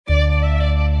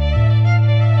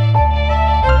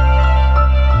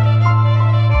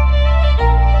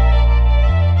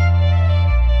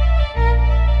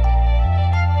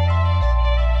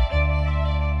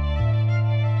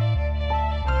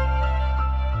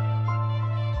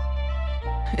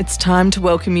It's time to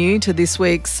welcome you to this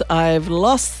week's I've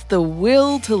Lost the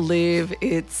Will to Live.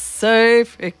 It's so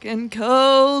freaking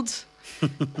cold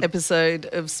episode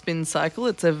of Spin Cycle.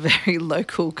 It's a very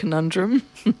local conundrum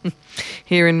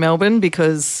here in Melbourne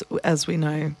because, as we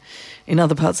know, in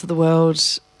other parts of the world,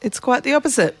 it's quite the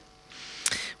opposite.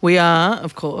 We are,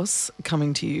 of course,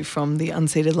 coming to you from the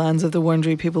unceded lands of the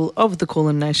Wurundjeri people of the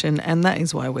Kulin Nation, and that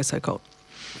is why we're so cold.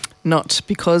 Not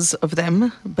because of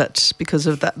them, but because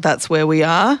of that. That's where we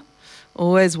are.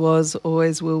 Always was,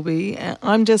 always will be.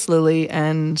 I'm Jess Lilley,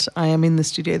 and I am in the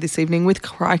studio this evening with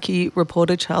Crikey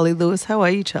reporter Charlie Lewis. How are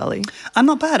you, Charlie? I'm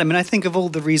not bad. I mean, I think of all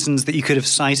the reasons that you could have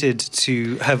cited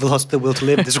to have lost the will to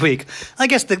live this week, I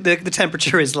guess the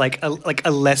temperature is like a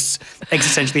less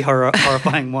existentially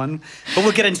horrifying one. But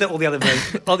we'll get into all the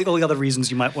other reasons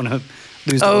you might want to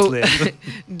lose the will to live.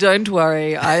 Don't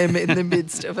worry. I am in the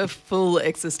midst of a full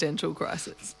existential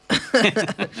crisis.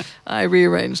 I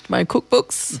rearranged my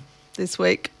cookbooks this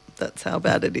week. That's how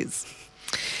bad it is.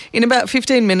 In about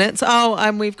 15 minutes,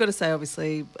 we've got to say,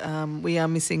 obviously, we are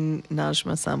missing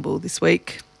Najma Sambul this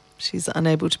week. She's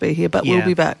unable to be here, but we'll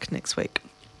be back next week.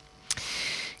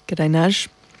 G'day, Naj.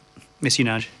 Miss you,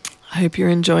 Naj. I hope you're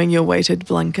enjoying your weighted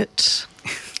blanket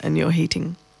and your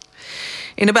heating.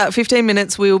 In about 15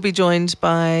 minutes, we will be joined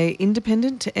by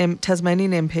independent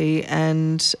Tasmanian MP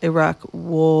and Iraq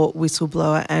war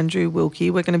whistleblower Andrew Wilkie.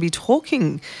 We're going to be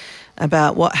talking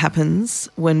about what happens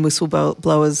when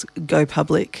whistleblowers go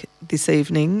public this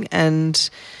evening, and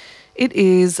it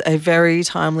is a very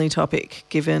timely topic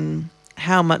given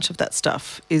how much of that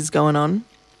stuff is going on.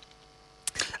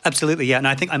 Absolutely, yeah, and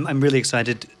I think I'm really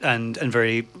excited and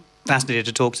very fascinated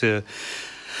to talk to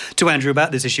Andrew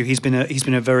about this issue. He's been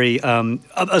a very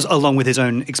along with his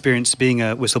own experience being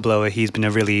a whistleblower, he's been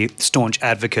a really staunch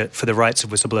advocate for the rights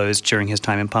of whistleblowers during his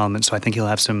time in Parliament. So I think he'll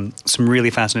have some really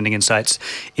fascinating insights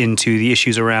into the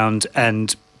issues around.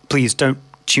 And please don't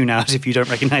tune out if you don't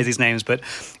recognise these names, but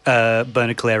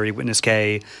Bernard Collaery, Witness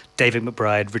K, David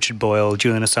McBride, Richard Boyle,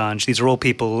 Julian Assange. These are all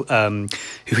people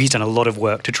who he's done a lot of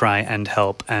work to try and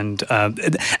help. And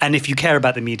if you care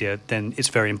about the media, then it's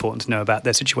very important to know about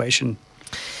their situation.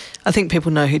 I think people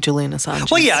know who Julian Assange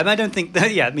is. Well, yeah, I don't think that,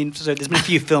 so there's been a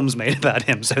few films made about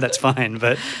him, so that's fine,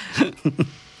 but...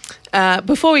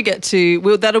 Before we get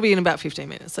to... that'll be in about 15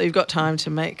 minutes, so you've got time to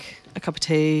make a cup of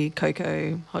tea,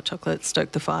 cocoa, hot chocolate,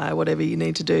 stoke the fire, whatever you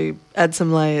need to do, add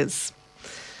some layers,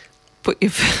 put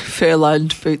your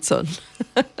fur-lined boots on.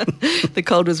 The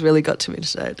cold has really got to me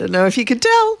today. I don't know if you can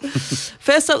tell.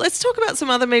 First up, let's talk about some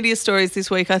other media stories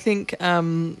this week. I think...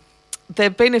 there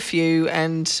have been a few,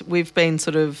 and we've been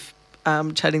sort of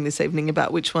chatting this evening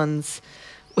about which ones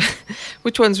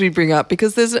we bring up,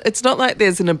 because it's not like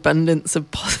there's an abundance of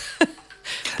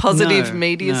positive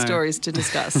media stories to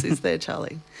discuss, is there,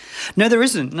 Charlie? No, there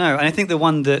isn't, no. And I think the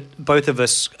one that both of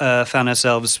us found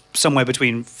ourselves somewhere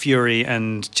between fury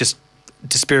and just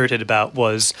dispirited about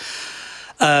was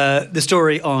the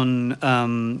story on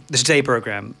the Today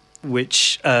programme,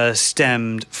 which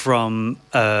stemmed from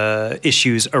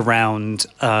issues around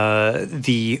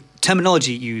the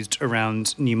terminology used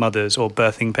around new mothers or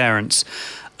birthing parents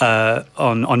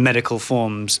on medical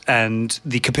forms, and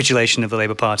the capitulation of the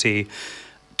Labour Party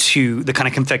to the kind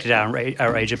of conflicted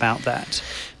outrage about that.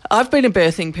 I've been a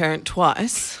birthing parent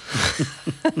twice.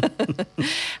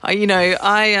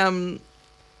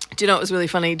 Do you know what was really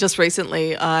funny? Just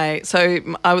recently,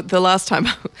 the last time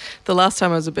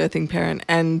I was a birthing parent,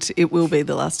 and it will be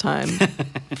the last time,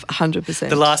 100%.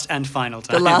 The last and final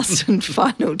time. The last and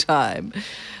final time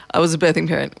I was a birthing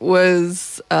parent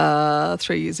was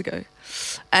 3 years ago.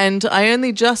 And I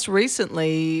only just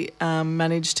recently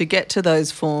managed to get to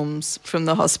those forms from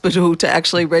the hospital to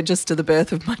actually register the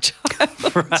birth of my child.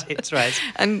 Right.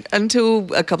 And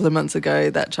until a couple of months ago,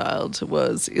 that child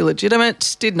was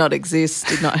illegitimate, did not exist,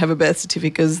 did not have a birth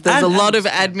certificate. There's a lot of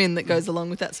admin that goes along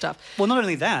with that stuff. Well, not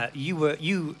only that,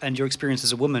 you and your experience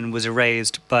as a woman was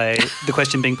erased by the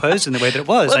question being posed in the way that it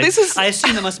was. Well, I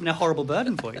assume that must have been a horrible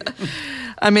burden for you.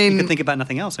 I mean, you could think about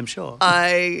nothing else, I'm sure.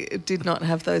 I did not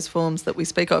have those forms that we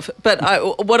speak of. But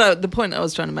the point I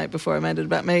was trying to make before I made it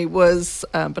about me was,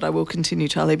 but I will continue,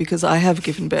 Charlie, because I have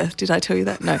given birth. Did I tell you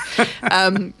that? No.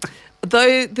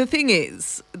 Though the thing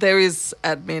is, there is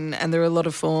admin and there are a lot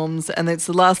of forms, and it's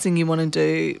the last thing you want to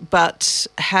do. But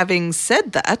having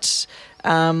said that,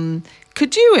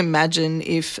 could you imagine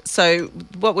if? So,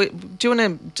 do you want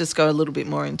to just go a little bit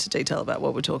more into detail about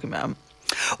what we're talking about?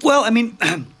 Well, I mean.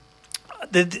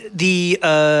 The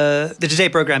Today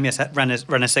programme, yes, ran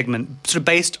a segment sort of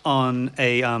based on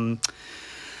a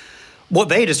what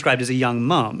they described as a young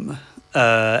mum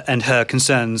and her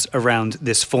concerns around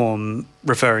this form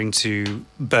referring to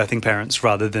birthing parents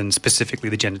rather than specifically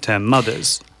the gender term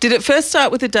mothers. Did it first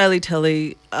start with the Daily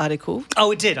Telly article?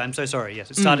 Oh, it did. I'm so sorry.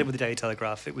 Yes, it started with the Daily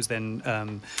Telegraph. It was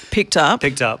then picked up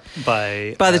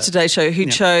by the Today Show, who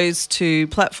chose to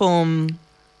platform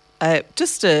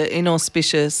just an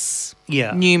inauspicious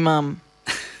new mum.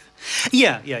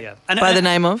 Yeah. And, by the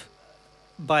name of?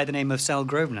 By the name of Sal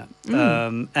Grosvenor.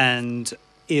 And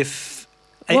if...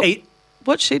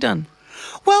 What's she done?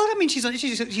 Well, I mean, she's.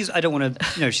 I don't want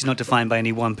to. She's not defined by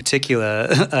any one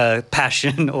particular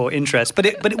passion or interest. But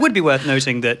it would be worth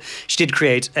noting that she did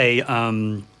create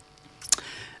an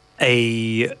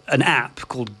app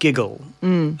called Giggle,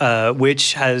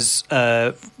 which has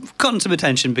gotten some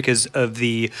attention because of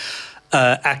the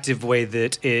active way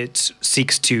that it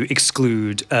seeks to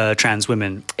exclude trans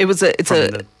women. It's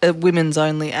a women's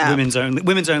only app. Women's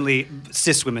only,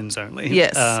 cis women's only.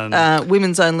 Yes,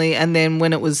 women's only. And then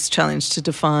when it was challenged to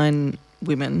define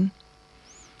women,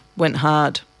 went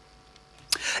hard.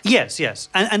 Yes,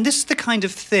 and this is the kind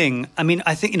of thing. I mean,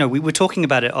 I think we were talking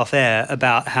about it off air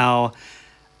about how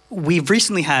we've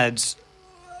recently had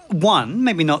one,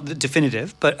 maybe not the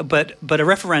definitive, but a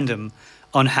referendum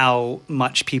on how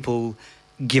much people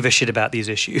give a shit about these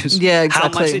issues. Yeah, exactly.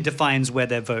 How much it defines where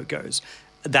their vote goes.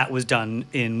 That was done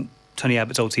in Tony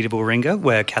Abbott's old seat of Warringah,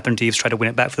 where Catherine Deves tried to win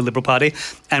it back for the Liberal Party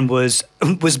and was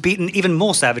beaten even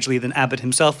more savagely than Abbott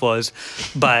himself was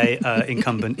by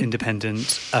incumbent independent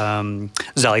Zali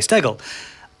Steggall.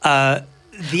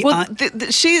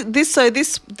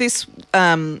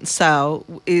 Sal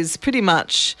is pretty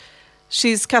much...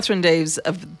 She's Catherine Deves,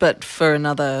 but for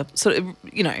another sort of,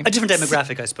 a different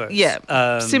demographic, I suppose.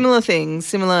 Yeah, similar things,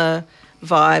 similar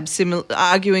vibes,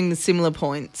 arguing the similar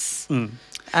points. And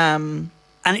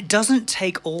it doesn't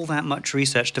take all that much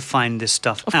research to find this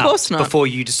stuff out. Of course not. Before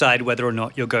you decide whether or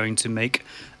not you're going to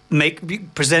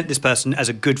present this person as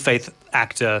a good faith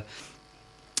actor,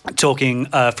 talking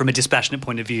from a dispassionate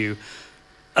point of view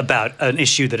about an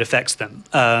issue that affects them.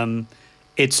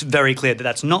 It's very clear that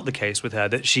that's not the case with her,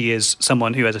 that she is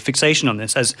someone who has a fixation on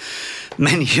this, as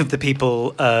many of the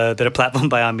people that are platformed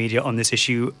by our media on this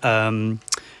issue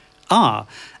are.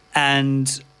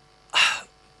 And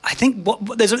I think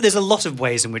there's a lot of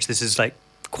ways in which this is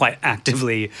quite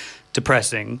actively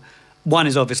depressing. One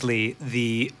is obviously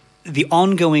the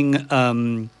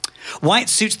ongoing... why it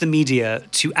suits the media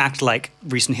to act like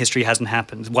recent history hasn't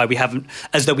happened,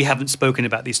 as though we haven't spoken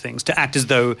about these things, to act as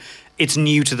though it's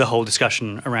new to the whole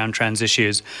discussion around trans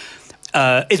issues,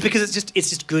 is because it's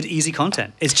just good, easy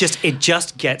content. It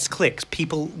just gets clicks.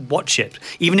 People watch it.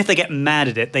 Even if they get mad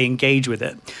at it, they engage with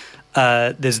it.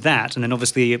 There's that, and then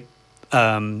obviously...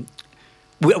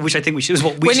 which I think should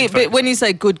focus on. When you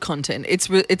say good content,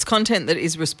 it's content that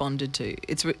is responded to.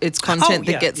 It's content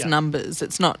that gets numbers.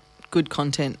 It's not good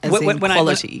content as in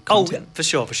quality content.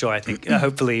 Oh, for sure. I think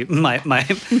hopefully my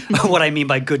what I mean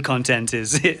by good content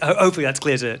is hopefully that's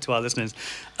clear to our listeners.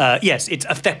 Yes, it's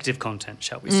effective content,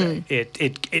 shall we say?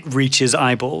 It reaches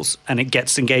eyeballs and it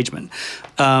gets engagement.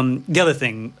 The other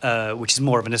thing, which is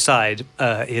more of an aside,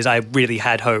 is I really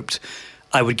had hoped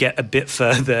I would get a bit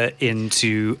further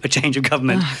into a change of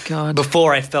government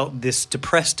before I felt this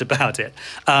depressed about it.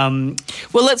 Well,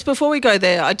 before we go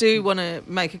there, I do want to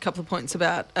make a couple of points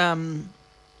about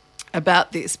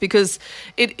this, because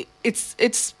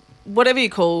it's whatever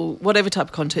type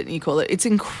of content you call it, it's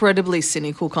incredibly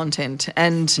cynical content,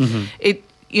 and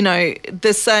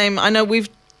the same. I know we've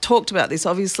talked about this.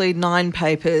 Obviously, 9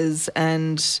 papers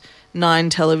and 9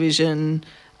 television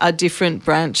are different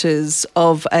branches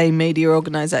of a media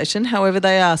organisation. However,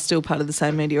 they are still part of the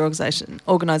same media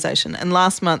organisation. And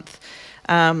last month,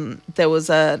 there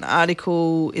was an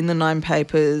article in the 9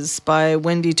 papers by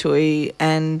Wendy Tui,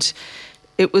 and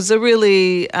it was a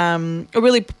really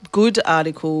good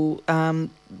article, an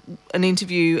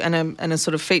interview and a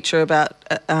sort of feature about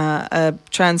a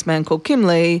trans man called Kim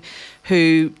Lee,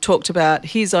 who talked about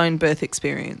his own birth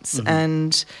experience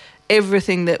and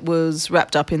everything that was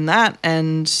wrapped up in that,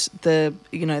 and the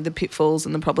pitfalls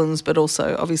and the problems, but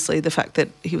also obviously the fact that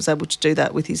he was able to do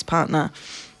that with his partner.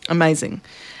 Amazing.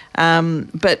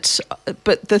 But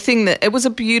the thing that it was a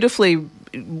beautifully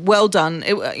well done.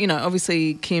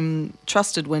 Obviously Kim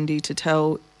trusted Wendy to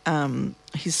tell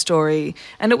his story,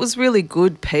 and it was really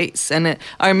good piece. And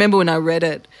I remember when I read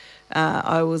it,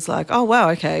 I was like, oh,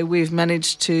 wow, okay, we've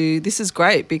managed to... This is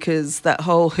great, because that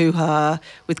whole hoo-ha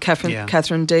with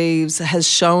Catherine Deves has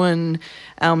shown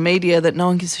our media that no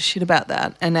one gives a shit about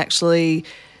that, and actually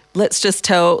let's just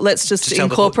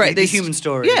incorporate the this human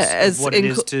stories as what it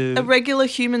is to a regular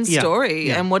human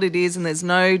story and what it is, and there's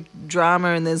no drama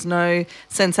and there's no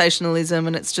sensationalism,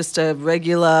 and it's just a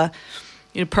regular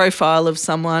profile of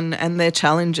someone and their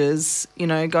challenges,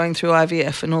 going through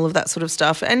IVF and all of that sort of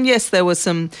stuff. And yes, there were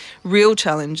some real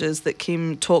challenges that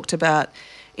Kim talked about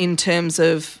in terms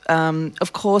of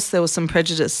course, there was some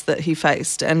prejudice that he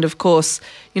faced, and of course,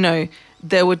 there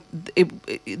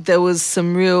was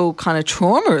some real kind of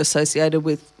trauma associated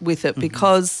with it,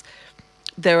 because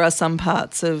there are some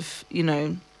parts of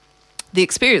the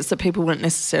experience that people weren't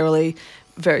necessarily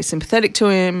very sympathetic to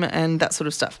him and that sort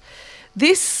of stuff.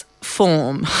 This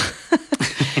form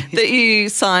that you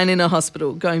sign in a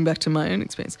hospital, going back to my own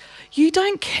experience, you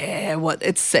don't care what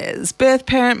it says. Birth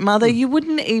parent, mother, you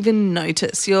wouldn't even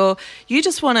notice. You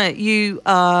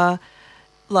are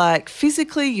like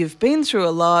physically, you've been through a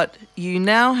lot. You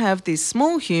now have this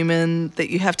small human that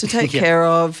you have to take care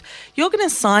of. You're going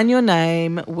to sign your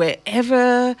name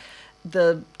wherever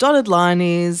the dotted line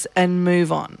is and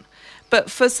move on. But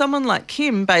for someone like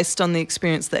Kim, based on the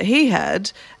experience that he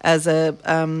had as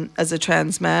a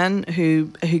trans man who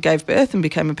gave birth and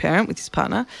became a parent with his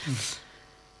partner,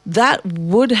 that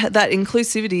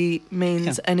inclusivity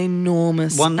means an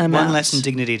enormous amount. One less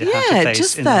indignity to have to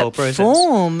face in the whole process. That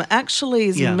form actually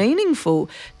is meaningful.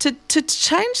 To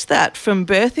change that from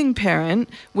birthing parent,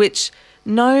 which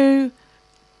no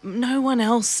one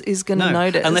else is going to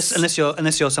notice,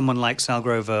 unless you're someone like Sal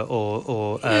Grover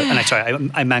or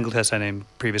and I mangled her surname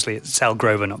previously. It's Sal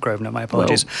Grover, not Grosvenor. My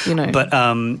apologies. Well, but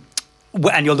and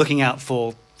you're looking out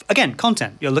for, again,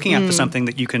 content. You're looking out for something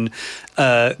that you can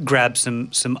grab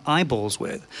some eyeballs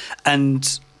with,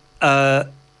 and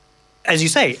as you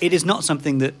say, it is not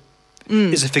something that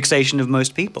is a fixation of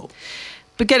most people.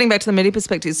 But getting back to the media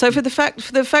perspective, so for the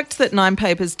fact that Nine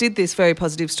Papers did this very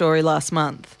positive story last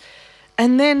month.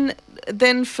 And then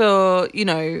for,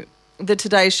 the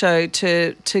Today Show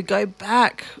to go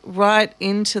back right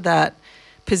into that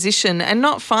position and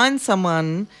not find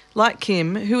someone like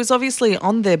Kim, who is obviously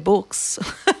on their books,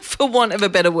 for want of a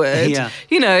better word,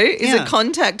 is a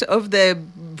contact of their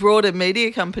broader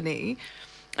media company,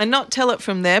 and not tell it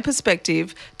from their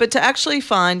perspective, but to actually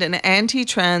find an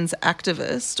anti-trans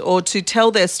activist, or to tell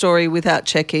their story without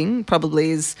checking,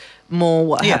 probably is more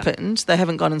what happened. They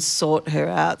haven't gone and sought her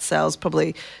out. Sal's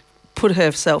probably put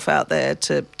herself out there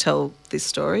to tell this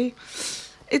story.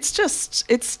 It's just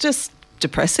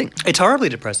depressing. It's horribly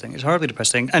depressing.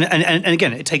 And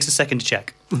again, it takes a second to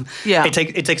check. Yeah. It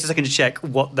takes a second to check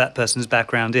what that person's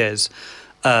background is.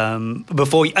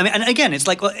 Before you, and again, it's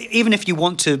like, well, even if you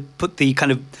want to put the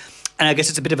kind of, and I guess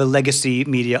it's a bit of a legacy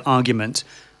media argument,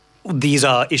 these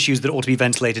are issues that ought to be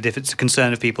ventilated if it's a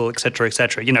concern of people, et cetera, et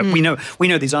cetera. We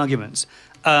know these arguments.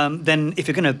 Then if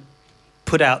you're going to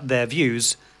put out their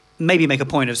views, maybe make a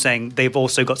point of saying they've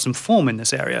also got some form in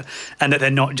this area, and that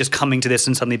they're not just coming to this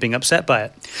and suddenly being upset by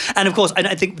it. And of course, and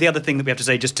I think the other thing that we have to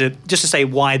say, just to say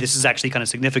why this is actually kind of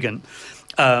significant,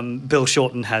 Bill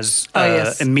Shorten has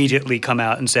immediately come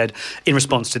out and said, in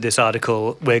response to this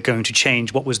article, we're going to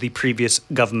change what was the previous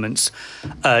government's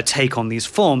take on these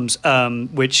forms,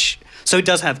 which so it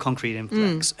does have concrete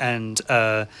influence. And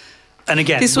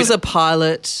again, this was a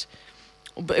pilot.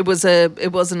 It was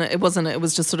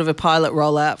just sort of a pilot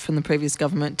rollout from the previous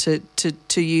government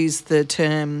to use the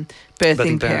term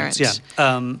birthing parent. Yeah.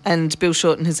 And Bill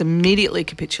Shorten has immediately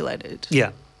capitulated.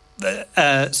 Yeah.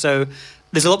 So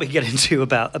there's a lot we can get into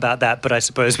about that, but I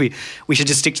suppose we should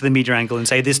just stick to the media angle and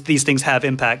say these things have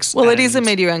impacts. Well, it is a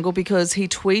media angle because he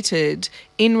tweeted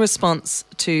in response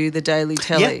to the Daily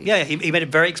Telly. Yeah. He made it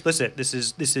very explicit. This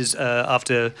is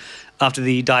after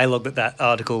the dialogue that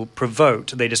article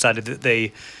provoked. They decided that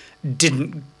they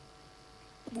didn't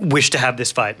wish to have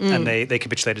this fight, and they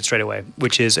capitulated straight away,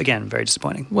 which is, again, very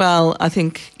disappointing. Well, I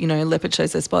think, leopard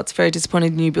shows their spots. Very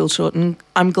disappointed in you, Bill Shorten.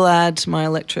 I'm glad my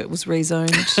electorate was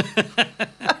rezoned.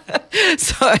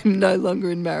 So I'm no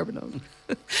longer in Maribyrnong.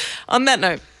 On that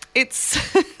note, it's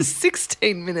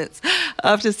 16 minutes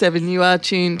after 7. You are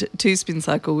tuned to Spin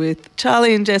Cycle with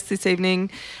Charlie and Jess this evening.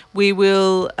 We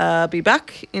will be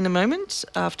back in a moment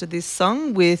after this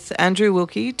song with Andrew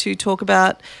Wilkie to talk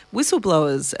about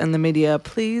whistleblowers and the media.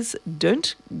 Please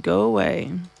don't go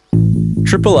away.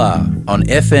 Triple R on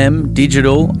FM,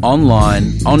 digital,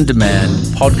 online, on demand,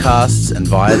 podcasts and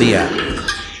via the app.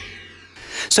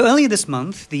 So earlier this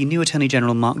month, the new Attorney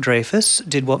General Mark Dreyfus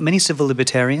did what many civil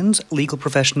libertarians, legal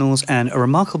professionals and a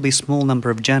remarkably small number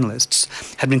of journalists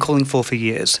had been calling for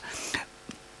years.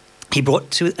 He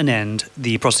brought to an end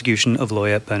the prosecution of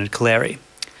lawyer Bernard Collaery.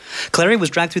 Collaery was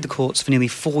dragged through the courts for nearly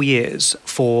 4 years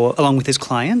along with his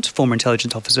client, former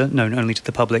intelligence officer known only to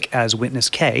the public as Witness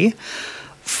K,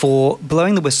 for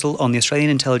blowing the whistle on the Australian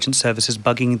Intelligence Service's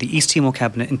bugging the East Timor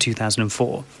cabinet in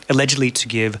 2004, allegedly to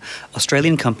give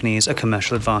Australian companies a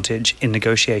commercial advantage in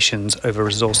negotiations over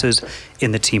resources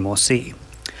in the Timor Sea.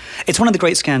 It's one of the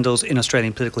great scandals in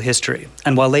Australian political history,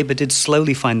 and while Labor did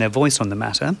slowly find their voice on the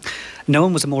matter, no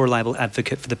one was a more reliable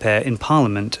advocate for the pair in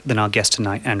Parliament than our guest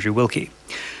tonight, Andrew Wilkie.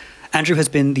 Andrew has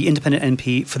been the independent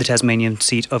MP for the Tasmanian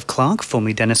seat of Clark,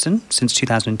 formerly Denison, since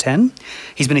 2010.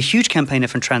 He's been a huge campaigner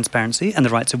for transparency and the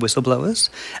rights of whistleblowers.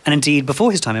 And indeed,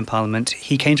 before his time in Parliament,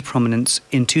 he came to prominence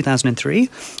in 2003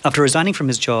 after resigning from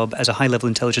his job as a high-level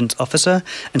intelligence officer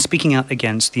and speaking out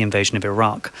against the invasion of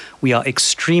Iraq. We are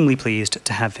extremely pleased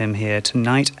to have him here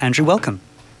tonight. Andrew, welcome.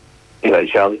 Hello,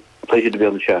 Charlie. Pleasure to be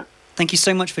on the show. Thank you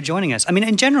so much for joining us. I mean,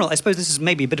 in general, I suppose this is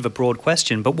maybe a bit of a broad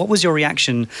question, but what was your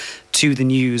reaction to the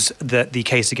news that the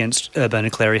case against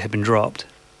Bernard Collaery had been dropped?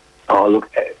 Oh, look,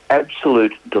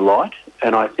 absolute delight.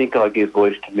 And I think I give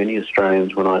voice to many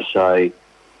Australians when I say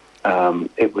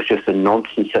it was just a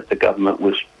nonsense that the government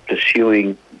was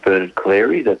pursuing Bernard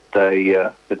Collaery, that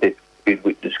they did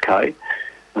Witness K.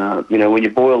 When you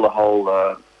boil the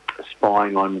whole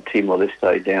spying on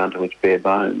Timor-Leste down to its bare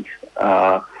bones,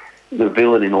 the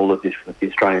villain in all of this was the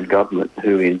Australian government,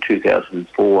 who in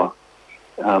 2004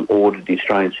 ordered the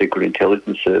Australian Secret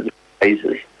Intelligence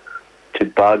Service to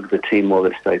bug the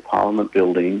Timor-Leste Parliament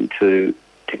building to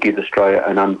give Australia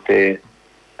an unfair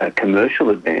commercial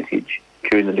advantage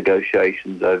during the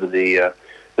negotiations over the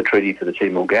treaty for the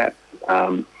Timor Gap.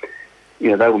 They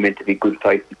were meant to be good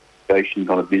faith negotiations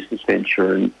on a business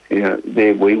venture, and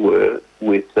there we were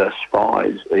with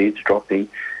spies eavesdropping,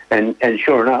 and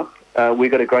sure enough, we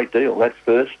got a great deal. That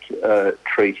first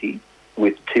treaty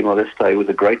with Timor-Leste was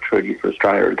a great treaty for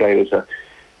Australia. It gave us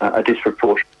a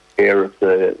disproportionate share of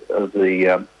the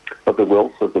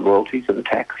wealth, of the royalties, of the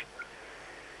tax.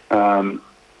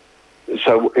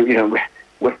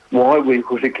 Why we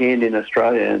would again in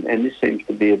Australia, and this seems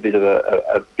to be a bit of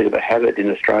a habit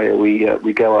in Australia.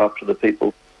 We go after the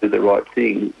people who do the right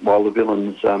thing while the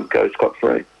villains go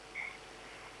scot-free.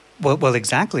 Well,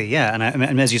 exactly, yeah.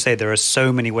 And as you say, there are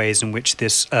so many ways in which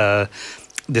this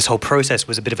whole process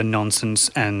was a bit of a nonsense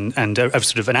and a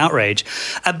sort of an outrage.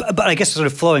 But I guess sort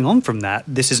of flowing on from that,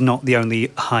 this is not the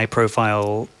only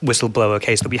high-profile whistleblower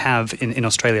case that we have in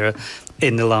Australia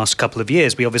in the last couple of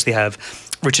years. We obviously have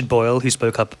Richard Boyle, who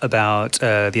spoke up about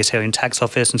the Australian Tax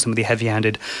Office and some of the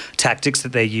heavy-handed tactics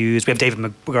that they use. We have David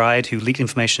McBride, who leaked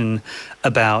information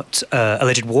about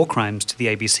alleged war crimes to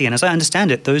the ABC. And as I understand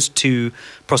it, those two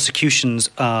prosecutions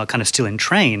are kind of still in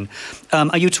train.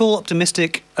 Are you at all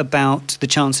optimistic about the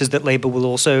chances that Labor will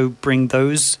also bring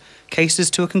those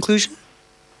cases to a conclusion?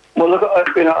 Well, look,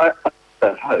 I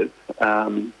have hope.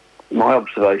 My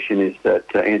observation is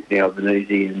that Anthony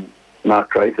Albanese and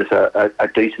Mark Dreyfus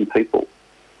are decent people.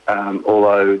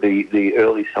 Although the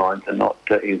early signs are not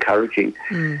encouraging.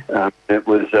 It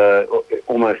was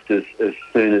almost as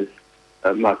soon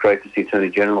as Mark Dreyfus, the Attorney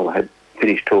General, had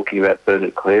finished talking about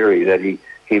Bernard Collaery that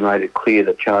he made it clear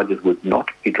that charges would not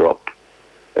be dropped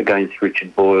against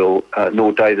Richard Boyle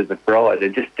nor David McBride.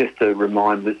 And just to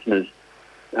remind listeners,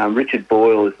 Richard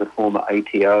Boyle is the former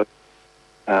ATO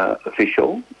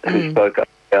official who spoke up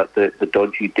about the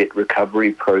dodgy debt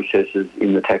recovery processes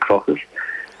in the tax office.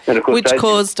 And of course, which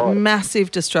caused massive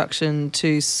destruction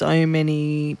to so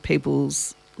many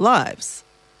people's lives.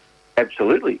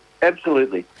 Absolutely.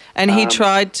 And he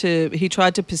tried to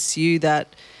pursue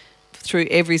that through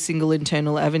every single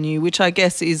internal avenue, which I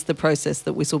guess is the process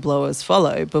that whistleblowers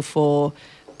follow before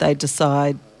they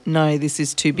decide, no, this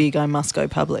is too big, I must go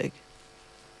public.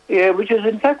 Yeah, which is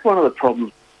in fact one of the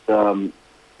problems. The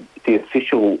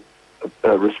official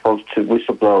response to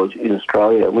whistleblowers in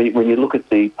Australia. When you look at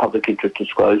the Public Interest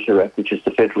Disclosure Act, which is the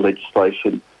federal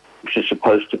legislation which is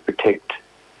supposed to protect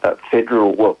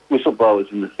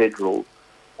whistleblowers in the federal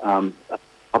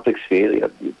public sphere,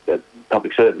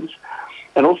 public servants,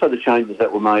 and also the changes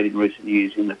that were made in recent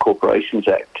years in the Corporations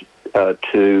Act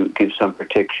to give some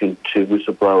protection to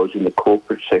whistleblowers in the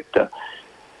corporate sector.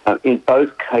 In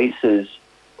both cases,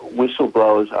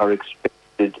 whistleblowers are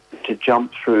expected to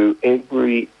jump through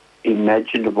every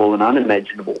imaginable and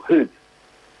unimaginable hoop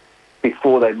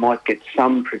before they might get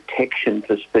some protection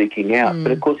for speaking out.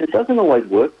 But of course, it doesn't always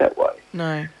work that way.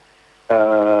 No.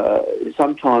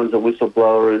 Sometimes a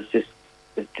whistleblower has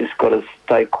just got to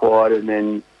stay quiet and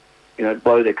then,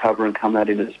 blow their cover and come out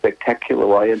in a spectacular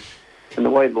way. And the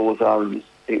way laws are in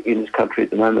this country at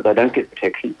the moment, they don't get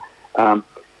protection. I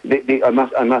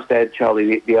must add,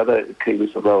 Charlie, the other key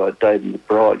whistleblower, David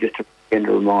McBride, just to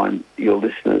remind your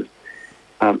listeners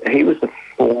He was the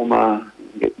former,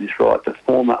 get this right, the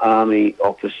former army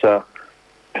officer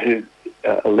who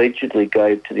allegedly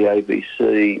gave to the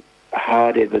ABC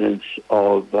hard evidence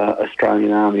of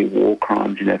Australian Army war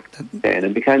crimes in Afghanistan,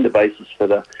 and became the basis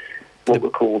for what were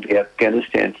called the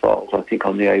Afghanistan files, I think,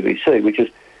 on the ABC, which is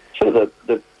sort of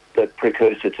the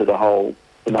precursor to the whole...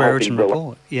 The Brereton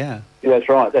report, yeah. That's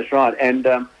right. And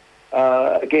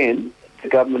again, the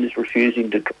government is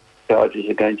refusing to drop charges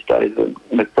against David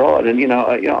McBride. And,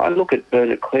 I look at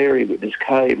Bernard Collaery, Witness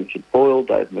K, Richard Boyle,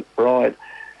 David McBride.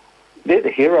 They're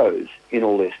the heroes in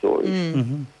all their stories.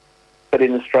 Mm-hmm. But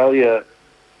in Australia,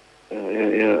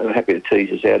 I'm happy to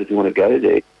tease us out if you want to go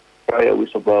there. Australia,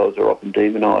 whistleblowers are often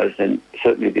demonised, and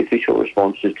certainly the official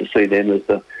response is to see them as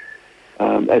the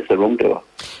wrongdoer.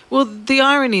 Well, the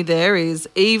irony there is,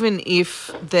 even if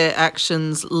their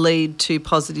actions lead to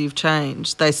positive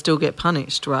change, they still get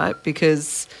punished, right?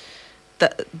 Because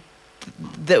that's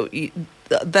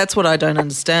what I don't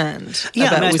understand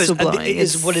about whistleblowing.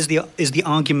 Is the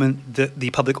argument that the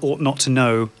public ought not to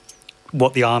know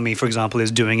what the army, for example,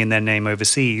 is doing in their name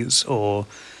overseas, or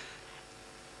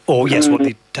yes, what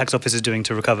the tax office is doing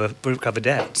to recover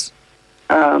debts?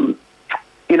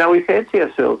 We fancy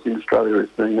ourselves in Australia as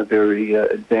being a very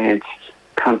advanced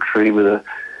country with a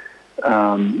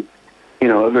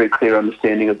very clear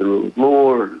understanding of the rule of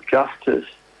law and of justice.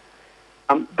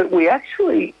 But we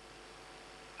actually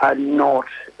are not,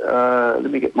 let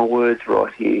me get my words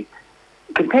right here,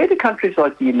 compared to countries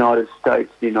like the United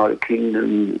States, the United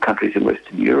Kingdom, countries in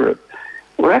Western Europe,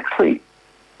 we're actually,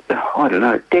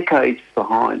 decades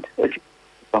behind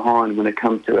when it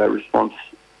comes to our response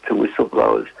to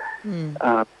whistleblowers.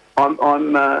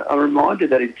 I'm reminded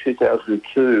that in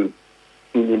 2002,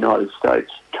 in the United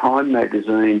States, Time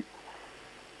magazine,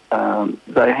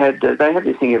 they had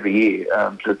this thing every year,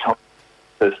 the top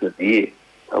person of the year.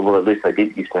 Well, at least they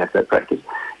used to have that practice.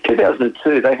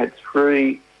 2002, they had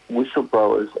 3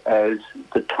 whistleblowers as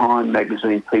the Time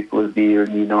magazine People of the Year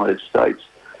in the United States.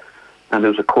 And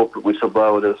there was a corporate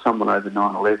whistleblower, there was someone over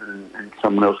 9/11, and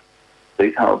someone else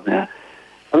detailed now.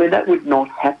 I mean, that would not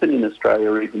happen in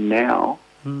Australia even now,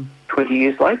 20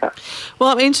 years later. Well,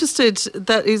 I'm interested,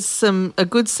 that is a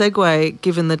good segue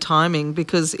given the timing,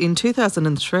 because in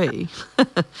 2003,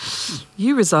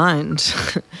 you resigned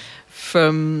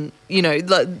from,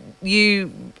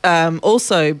 you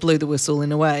also blew the whistle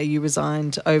in a way. You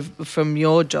resigned from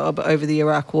your job over the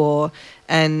Iraq War,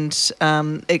 and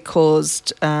it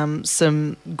caused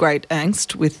some great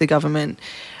angst with the government.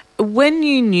 When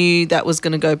you knew that was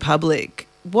going to go public,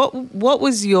 what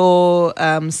was your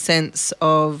sense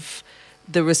of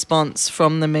the response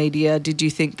from the media? Did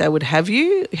you think they would have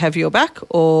your back,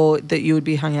 or that you would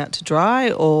be hung out to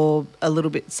dry, or a little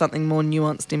bit something more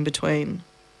nuanced in between?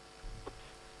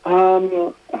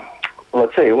 Well, I'll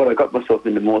tell you what, I got myself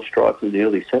into more strife than the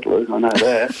early settlers, I know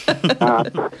that.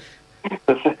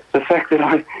 The fact that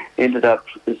I ended up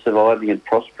surviving and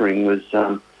prospering was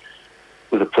a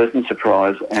pleasant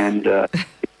surprise, and it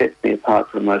sets me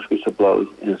apart from most whistleblowers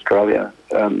in Australia.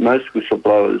 Most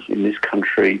whistleblowers in this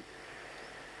country,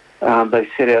 they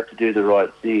set out to do the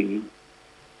right thing,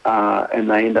 and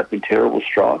they end up in terrible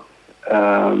strife.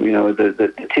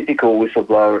 The typical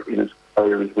whistleblower in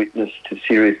Australia is witness to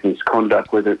serious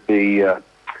misconduct, whether it be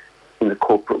in the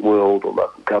corporate world or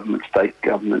local government, state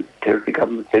government, territory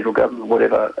government, federal government,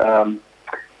 whatever,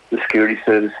 the security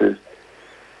services.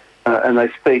 And they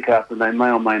speak up, and they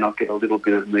may or may not get a little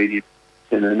bit of media,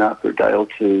 and then after a day or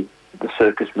two, the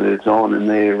circus moves on, and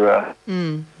they're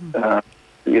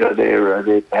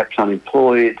perhaps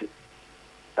unemployed,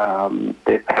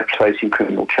 they're perhaps facing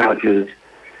criminal charges.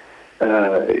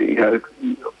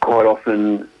 Quite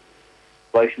often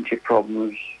relationship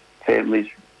problems, families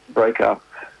break up.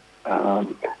 The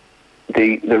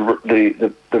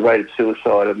rate of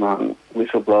suicide among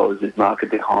whistleblowers is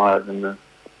markedly higher than the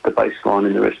baseline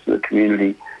in the rest of the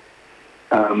community.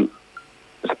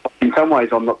 In some ways,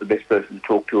 I'm not the best person to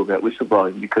talk to about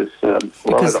whistleblowing because I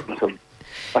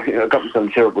got myself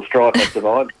in terrible strife. I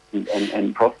survived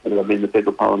and prospered. I've been in the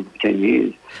federal parliament for 10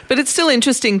 years. But it's still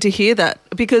interesting to hear that,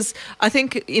 because I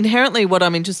think inherently what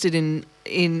I'm interested in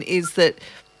is that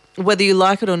whether you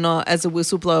like it or not, as a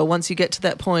whistleblower, once you get to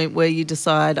that point where you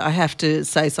decide I have to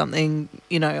say something,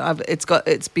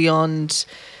 it's beyond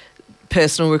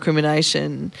personal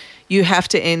recrimination, you have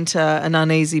to enter an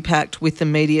uneasy pact with the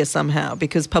media somehow,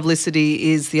 because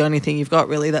publicity is the only thing you've got,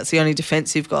 really. That's the only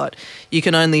defence you've got. You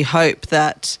can only hope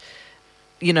that,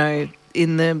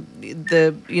 in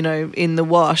the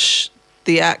wash,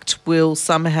 the act will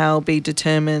somehow be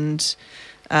determined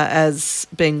as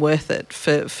being worth it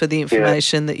for the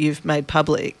information that you've made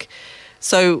public.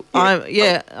 So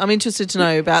I'm interested to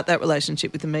know about that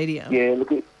relationship with the media. Yeah,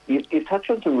 look, you touch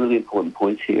on some really important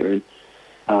points here,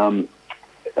 and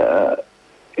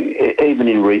even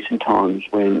in recent times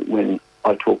when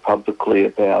I talk publicly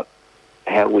about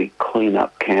how we clean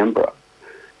up Canberra,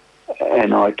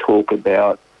 and I talk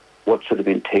about what sort of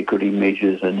integrity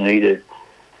measures are needed,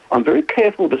 I'm very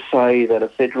careful to say that a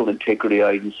federal integrity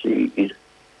agency is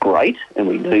great and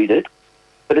we need it,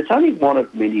 but it's only one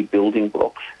of many building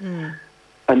blocks. Mm.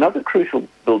 Another crucial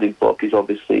building block is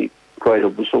obviously greater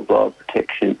whistleblower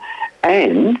protection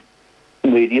and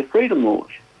media freedom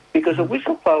laws, because a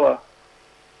whistleblower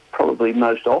probably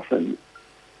most often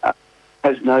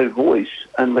has no voice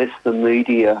unless the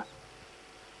media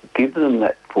give them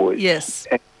that voice. Yes.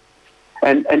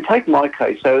 And take my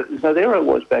case. So there I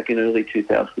was back in early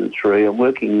 2003. I'm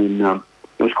working in,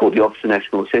 it was called the Office of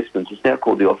National Assessments. It's now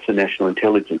called the Office of National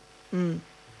Intelligence. Mm.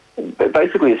 But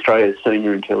basically Australia's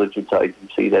senior intelligence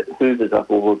agency that hoovers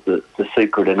up all of the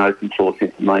secret and open source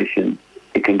information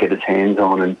it can get its hands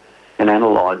on and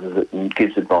analyses it and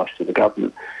gives advice to the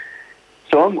government.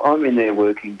 So I'm in there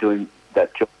working, doing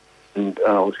that job, and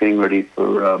I was getting ready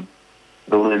for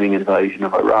the looming invasion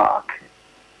of Iraq.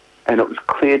 And it was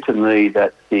clear to me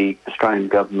that the Australian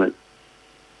government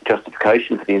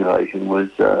justification for the invasion was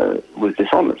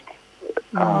dishonest.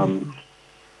 So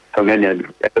I'm going down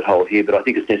a rabbit hole here, but I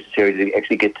think it's necessary to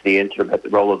actually get to the answer about the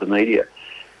role of the media.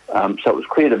 So it was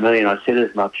clear to me, and I said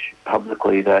as much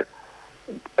publicly, that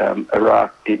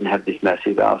Iraq didn't have this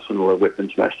massive arsenal of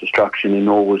weapons of mass destruction, and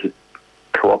nor was it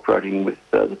cooperating with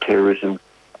the terrorism,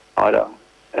 Al-Qaeda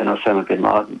and Osama bin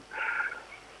Laden.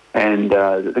 And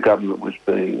the government was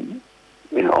being,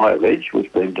 I allege, was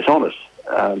being dishonest.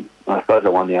 I suppose I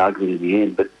won the argument in the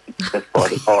end, but that's by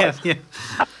the by.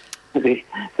 You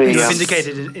were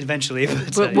vindicated eventually.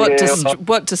 But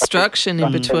what destruction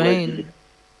in between?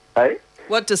 Hey?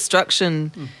 What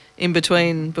destruction in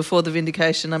between before the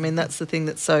vindication? I mean, that's the thing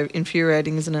that's so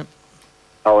infuriating, isn't it?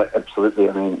 Oh, absolutely.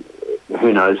 I mean,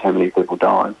 who knows how many people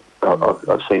died?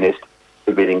 I've seen estimates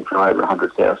bidding from over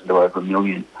 100,000 to over 1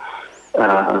 million.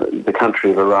 The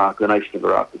country of Iraq, the nation of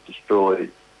Iraq was destroyed.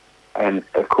 And,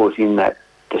 of course, in that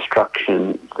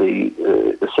destruction,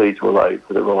 the seeds were laid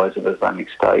for the rise of Islamic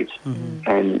State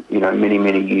and, many,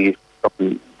 many years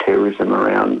of terrorism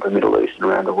around the Middle East and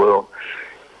around the world.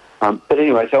 But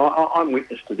anyway, so I'm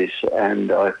witness to this,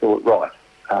 and I thought, right,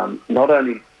 not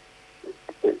only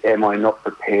am I not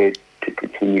prepared to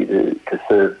continue to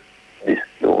serve this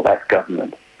or that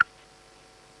government,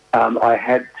 I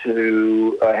had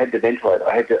to ventilate.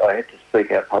 I had to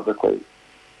speak out publicly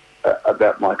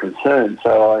about my concerns.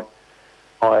 So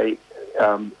I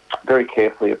very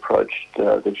carefully approached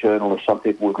the journalist. Some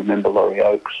people would remember Laurie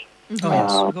Oakes. Oh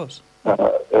yes, of course.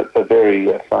 A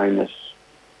very famous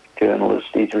journalist.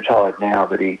 He's retired now,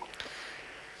 but you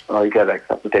go back a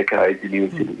couple of decades, and he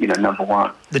was number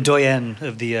one. The doyen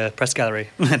of the press gallery,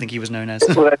 I think he was known as.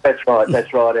 Well, that's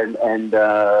right, and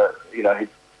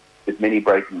with many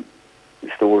breaking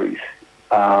stories.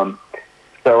 So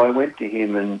I went to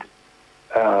him and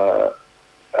I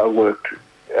worked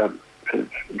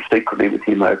secretly with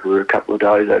him over a couple of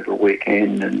days, over a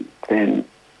weekend, and then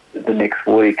the next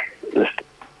week, just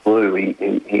flew.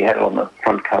 He had it on the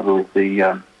front cover of the,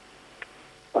 I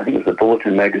think it was the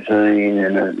Bulletin magazine,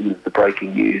 and it was the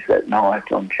breaking news that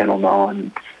night on Channel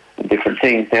 9 and different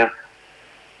things. Now,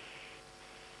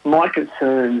 my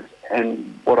concerns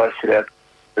and what I set out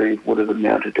to do would have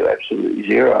amounted to absolutely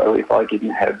zero if I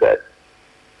didn't have that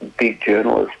big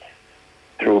journalist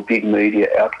through a big media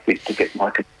outfit to get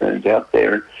my concerns out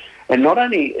there. And not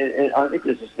only, I think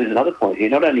there's another point here,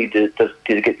 not only did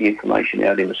it get the information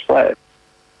out in a splash,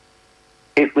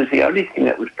 it was the only thing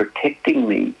that was protecting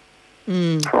me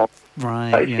from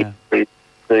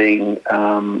being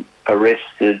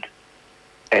arrested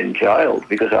and jailed,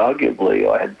 because arguably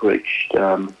I had breached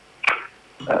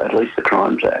at least the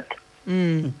Crimes Act.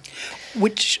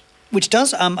 Which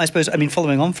does, I suppose,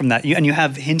 following on from that, you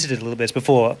have hinted at it a little bit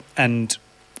before, and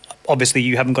obviously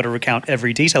you haven't got to recount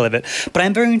every detail of it, but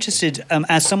I'm very interested,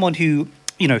 as someone who,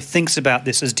 thinks about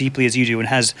this as deeply as you do and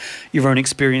has your own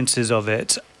experiences of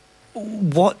it,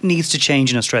 what needs to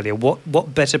change in Australia?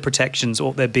 What better protections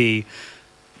ought there be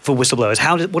for whistleblowers?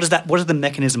 What does the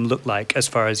mechanism look like as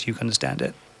far as you understand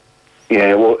it?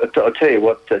 Yeah, well, I'll tell you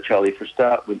what, Charlie, for a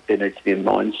start, there needs to be a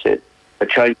mindset, a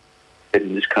change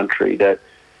in this country, that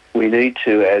we need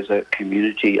to, as a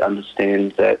community,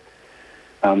 understand that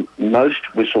most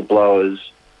whistleblowers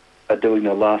are doing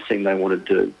the last thing they want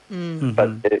to do,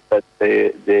 but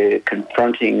they're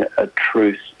confronting a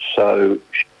truth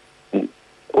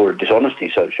or a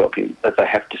dishonesty so shocking that they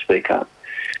have to speak up.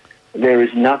 there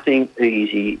is nothing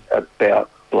easy about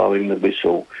blowing the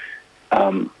whistle.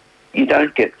 You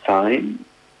don't get fame,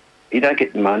 you don't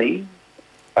get money.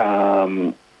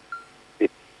 You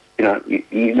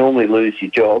normally lose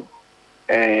your job,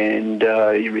 and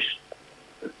you risk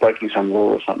breaking some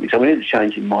law or something. So we need a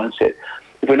change in mindset.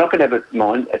 If we're not going to have a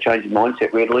change in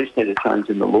mindset, we at least need a change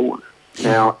in the laws.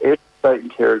 Now, every state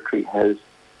and territory has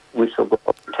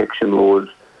whistleblower protection laws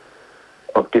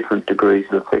of different degrees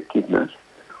of effectiveness.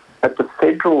 At the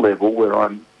federal level, where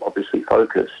I'm obviously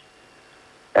focused,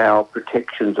 our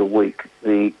protections are weak.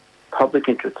 The Public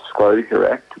Interest Disclosure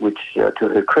Act, which, to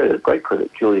her credit, great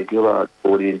credit, Julia Gillard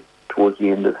brought in towards the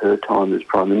end of her time as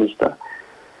Prime Minister,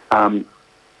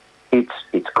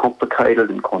 it's complicated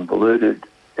and convoluted.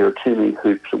 There are too many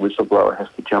hoops a whistleblower has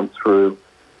to jump through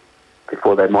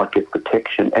before they might get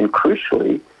protection. And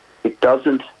crucially, it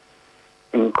doesn't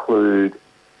include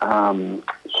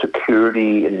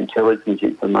security and intelligence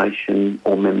information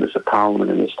or members of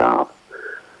Parliament and the staff.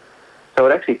 So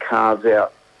it actually carves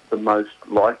out the most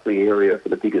likely area for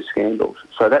the biggest scandals.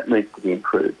 So that needs to be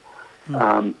improved.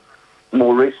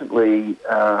 More recently,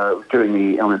 during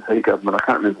the LNP government, I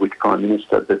can't remember which Prime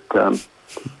Minister, but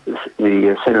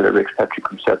the Senator Rex Patrick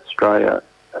from South Australia,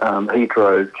 he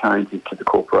drove changes to the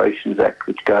Corporations Act,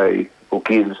 which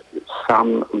gives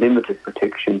some limited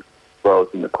protection as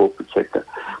in the corporate sector.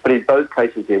 But in both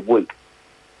cases, they're weak.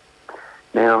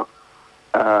 Now,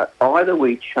 either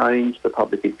we change the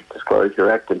Public Interest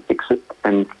Disclosure Act and fix it,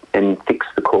 and fix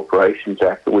the Corporations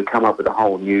Act, or we come up with a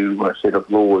whole new set of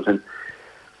laws. And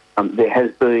there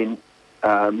has been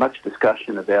much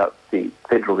discussion about the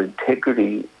Federal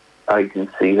Integrity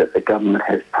Agency that the government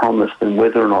has promised, and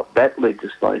whether or not that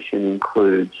legislation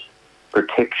includes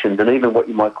protections, and even what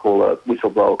you might call a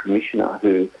whistleblower commissioner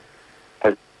who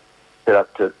has set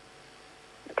up to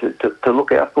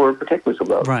look out for and protect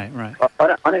whistleblowers. Right.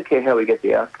 I don't care how we get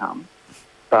the outcome,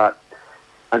 but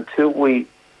until we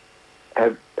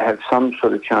have some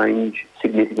sort of change,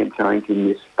 significant change in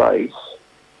this space,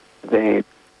 then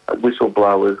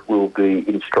whistleblowers will be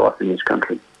in strife in this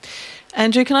country.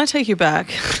 Andrew, can I take you back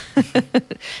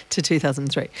to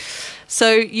 2003?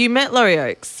 So you met Laurie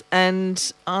Oakes,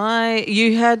 and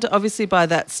you had obviously by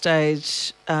that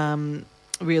stage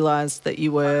realised that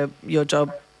your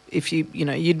job, if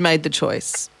you'd made the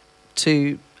choice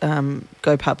to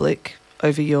go public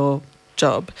over your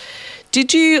job.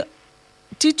 Did you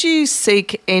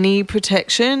seek any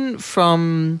protection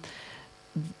from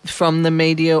the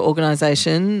media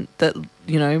organisation that,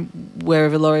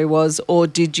 wherever Laurie was, or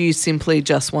did you simply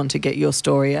just want to get your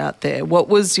story out there? What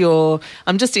was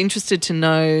I'm just interested to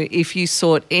know if you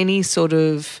sought any sort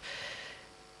of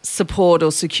support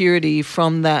or security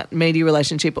from that media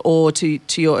relationship, or to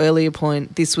your earlier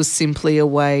point, this was simply a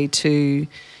way to,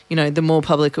 the more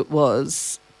public it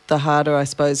was, the harder I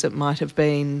suppose it might have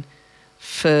been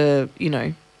for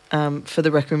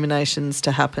the recriminations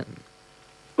to happen.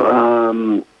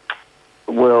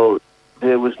 Well,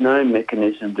 there was no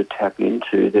mechanism to tap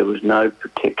into. There was no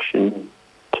protection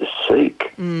to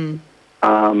seek.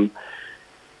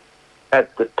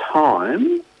 At the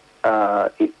time,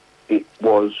 it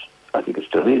was, I think it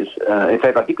still is. In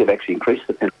fact, I think they've actually increased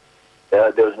the penalty.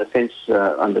 There was an offence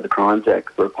under the Crimes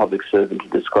Act for a public servant to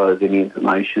disclose any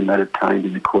information they obtained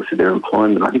in the course of their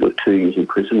employment. I think it was 2 years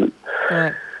imprisonment.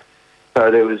 Right. So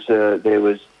there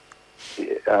was.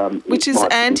 Which is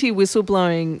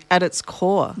anti-whistleblowing at its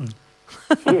core.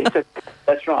 Yes,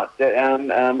 that's right.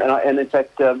 And in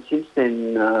fact, since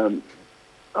then,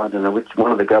 I don't know which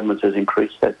one of the governments has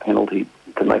increased that penalty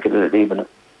to make it an even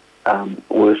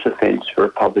worse offence for a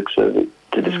public servant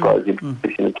to disclose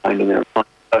information obtained in their employment.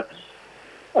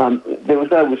 So there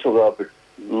was no whistleblower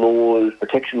laws,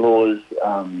 protection laws.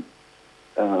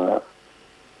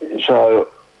 So.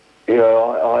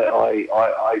 I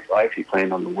actually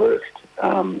planned on the worst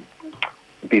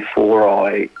before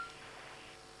I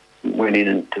went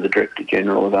in to the Director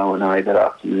General of O&A that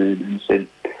afternoon and said,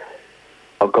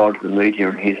 I've gone to the media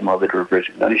and here's my letter of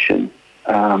resignation.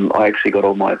 I actually got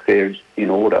all my affairs in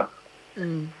order.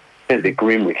 It's a bit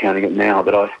grim recounting it now,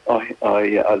 but I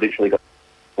literally got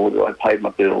order. I paid my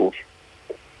bills.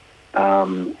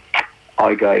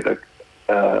 I gave a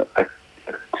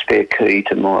spare key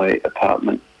to my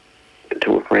apartment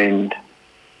to a friend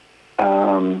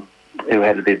who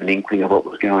had a bit of an inkling of what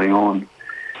was going on.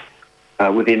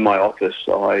 Within my office,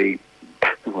 I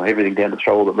everything down to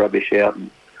throw all the rubbish out and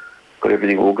got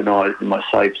everything organised in my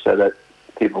safe so that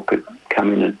people could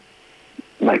come in and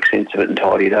make sense of it and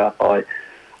tidy it up.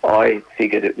 I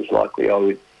figured it was likely I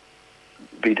would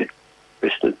be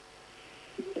arrested.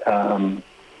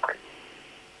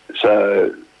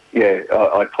 So,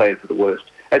 I planned for the worst.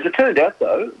 As it turned out,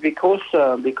 though, because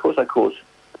I caused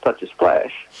such a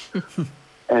splash,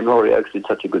 and Laurie Oakes did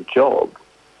such a good job,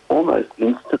 almost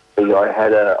instantly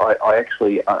I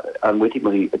actually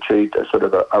unwittingly achieved a sort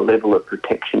of a level of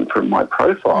protection from my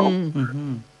profile.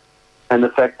 Mm-hmm. And the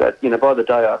fact that, by the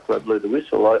day after I blew the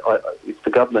whistle, if the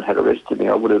government had arrested me,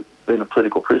 I would have been a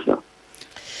political prisoner.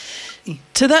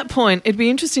 To that point, it'd be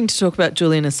interesting to talk about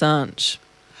Julian Assange,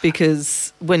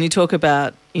 because when you talk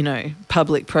about,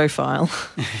 public profile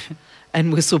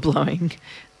and whistleblowing,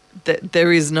 that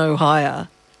there is no higher,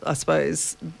 I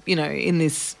suppose, in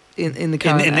this in the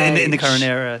current in the current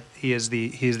era, he is the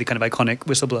kind of iconic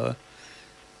whistleblower.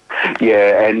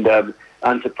 Yeah, and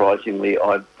unsurprisingly,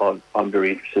 I'm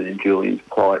very interested in Julian's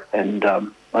plight, and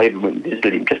I even went and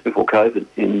visited him just before COVID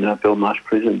in Belmarsh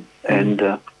Prison, and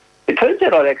it turns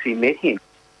out I'd actually met him.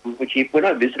 When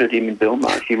I visited him in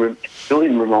Belmarsh,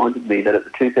 Julian reminded me that at the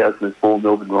 2004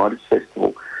 Melbourne Writers'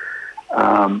 Festival,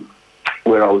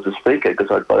 where I was a speaker,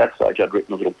 because by that stage I'd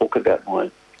written a little book about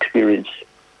my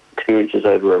experiences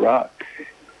over Iraq.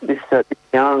 This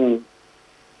young,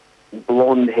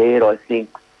 blonde-haired, I think,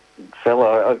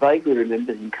 fellow, I vaguely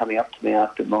remember him coming up to me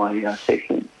after my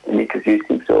session and introduced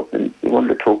himself, and he wanted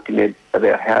to talk to me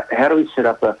about how do we set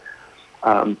up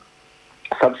some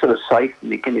sort of safe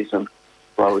mechanism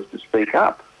for I was to speak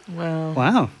up.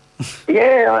 Wow.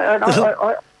 Yeah,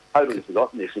 I totally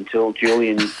forgotten this until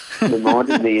Julian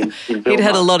reminded me in Belmarsh. He'd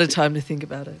had a lot of time to think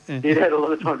about it. He'd had a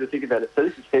lot of time to think about it. So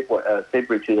this is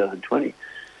February 2020.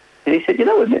 And he said,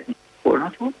 we met before. And I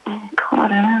thought,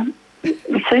 God, I don't know.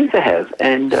 He seems to have.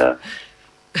 And so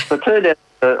it turned out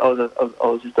I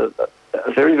was just a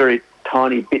very, very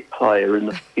tiny bit player in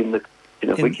the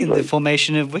WikiLeaks. In the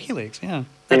formation of WikiLeaks, yeah.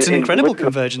 That's an incredible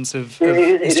convergence of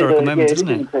historical moments, isn't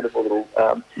it? Incredible little...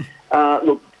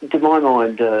 look, to my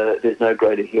mind, there's no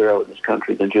greater hero in this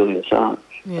country than Julian Assange.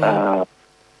 Yeah.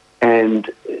 And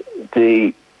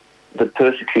the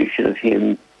persecution of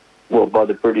him, by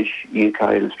the British, UK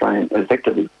and Australian,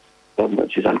 effectively,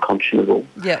 governments is unconscionable.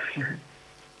 Yeah.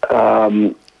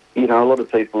 A lot of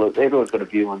people, everyone's got a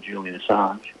view on Julian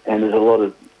Assange, and there's a lot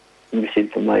of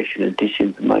misinformation and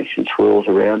disinformation swirls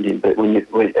around him. But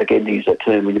again, to use that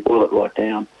term, when you boil it right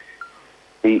down,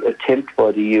 the attempt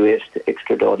by the US to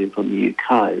extradite him from the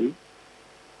UK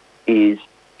is,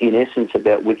 in essence,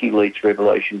 about WikiLeaks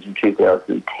revelations in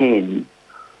 2010,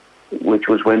 which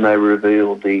was when they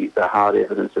revealed the hard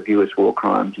evidence of US war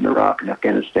crimes in Iraq and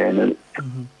Afghanistan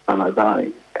and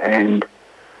Bay. And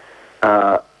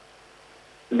the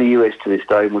US to this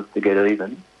day wants to get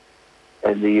even,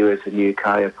 and the US and UK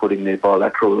are putting their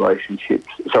bilateral relationships.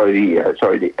 The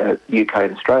UK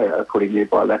and Australia are putting their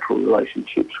bilateral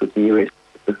relationships with the US,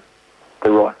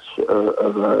 the rights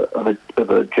of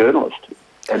a journalist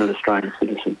and an Australian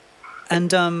citizen. And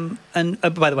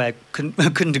by the way, I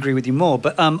couldn't agree with you more.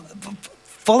 But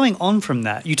following on from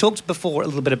that, you talked before a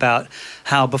little bit about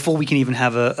how before we can even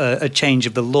have a change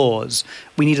of the laws,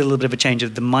 we need a little bit of a change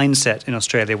of the mindset in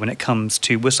Australia when it comes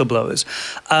to whistleblowers.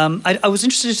 I was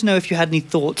interested to know if you had any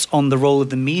thoughts on the role of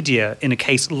the media in a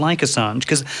case like Assange,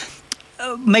 because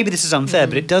maybe this is unfair,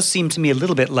 but it does seem to me a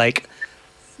little bit like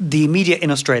the media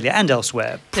in Australia and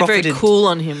elsewhere profited. They're very cool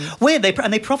on him. Well, they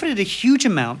profited a huge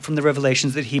amount from the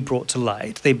revelations that he brought to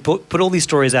light. They put all these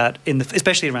stories out,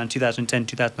 especially around 2010,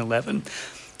 2011.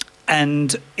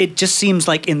 And it just seems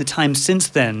like in the time since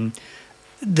then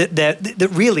that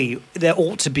really there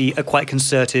ought to be a quite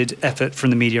concerted effort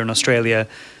from the media in Australia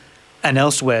and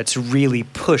elsewhere to really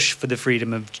push for the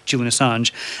freedom of Julian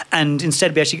Assange. And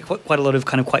instead we actually get quite a lot of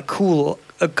kind of quite cool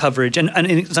coverage and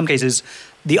in some cases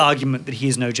the argument that he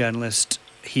is no journalist,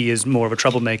 he is more of a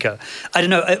troublemaker. I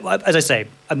don't know, as I say,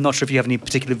 I'm not sure if you have any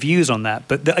particular views on that,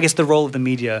 but I guess the role of the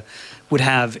media would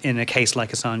have in a case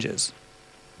like Assange's.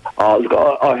 Look,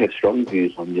 I have strong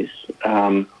views on this,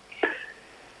 and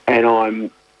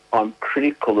I'm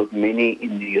critical of many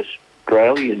in the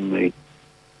Australian media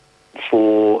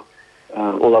for,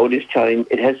 although it has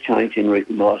changed in the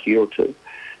last year or two.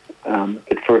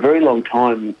 But for a very long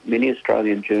time, many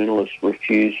Australian journalists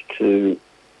refused to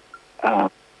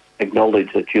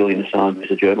acknowledge that Julian Assange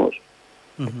was a journalist.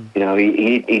 Mm-hmm.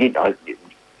 He didn't.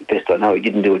 Best I know, he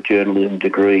didn't do a journalism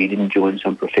degree. He didn't join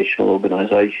some professional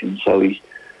organisation, so he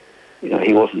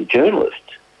wasn't a journalist,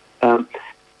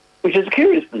 which is a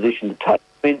curious position to take.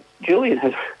 I mean,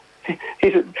 Julian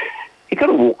he got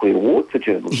a Walkley Award for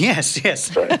journalism. Yes.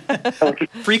 So,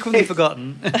 frequently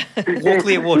forgotten.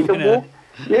 Walkley Award winner.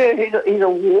 He's a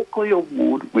Walkley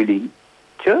Award-winning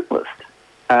journalist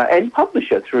and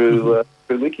publisher through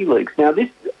WikiLeaks. Now,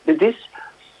 this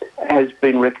has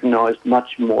been recognised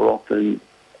much more often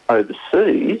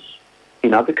overseas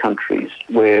in other countries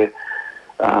where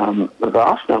a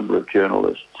vast number of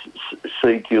journalists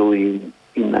see Julian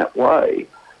in that way,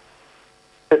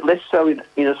 but less so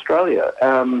in Australia.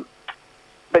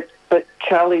 But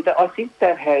Charlie, I think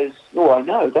that has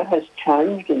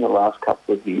changed in the last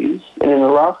couple of years. And in the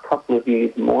last couple of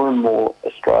years, more and more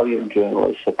Australian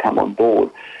journalists have come on board.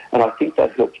 And I think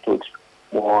that helps to explain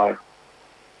why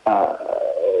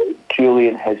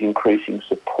Julian has increasing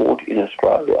support in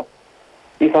Australia.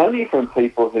 If only from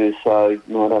people who say,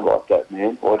 no, I don't like that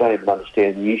man, or I don't even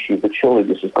understand the issue, but surely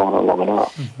this has gone on long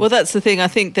enough. Well, that's the thing. I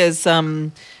think there's...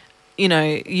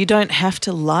 you don't have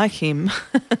to like him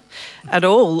at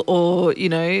all, or,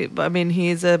 I mean,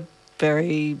 he's a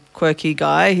very quirky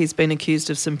guy. He's been accused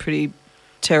of some pretty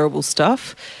terrible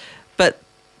stuff, but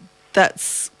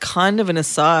that's kind of an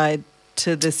aside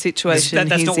to the situation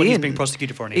that's he's not what he's in. being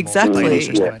prosecuted for anymore. Exactly.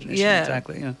 Yeah.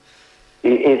 Exactly, yeah.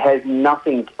 It has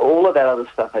nothing, all of that other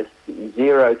stuff has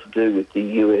zero to do with the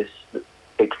US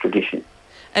extradition.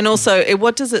 And also,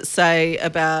 what does it say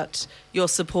about your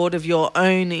support of your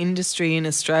own industry in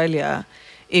Australia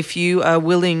if you are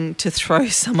willing to throw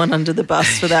someone under the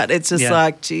bus for that? It's just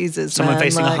like, Jesus, someone man,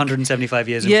 facing 175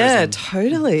 years in prison. Yeah,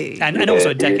 totally. And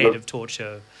also a decade of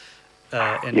torture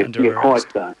under quite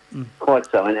so. Quite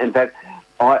so. And in fact,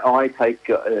 I'll take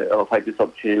this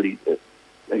opportunity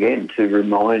again to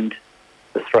remind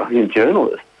Australian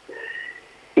journalists,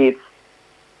 if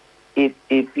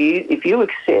you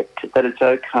accept that it's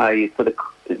okay for the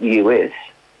US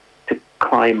to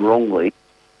claim wrongly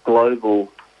global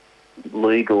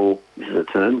legal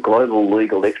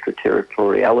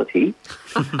extraterritoriality.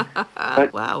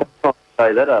 Wow. I'll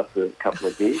say that after a couple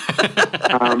of years.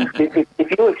 If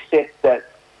you accept that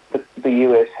the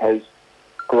US has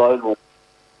global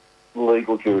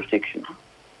legal jurisdiction,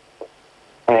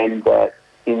 and that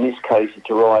in this case it's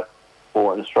right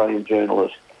for an Australian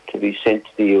journalist to be sent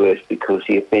to the US because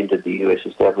he offended the US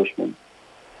establishment,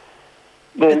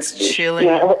 then it's chilling.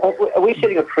 Are we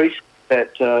setting a precedent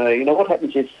that what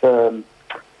happens if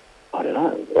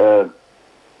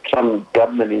some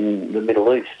government in the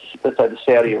Middle East, let's say the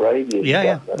Saudi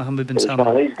Arabia, Mohammed bin the Salman,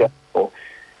 Chinese government,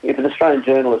 if an Australian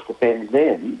journalist offends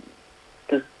them,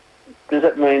 does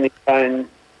that mean the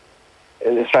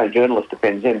Australian journalist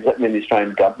offends them? Does that mean the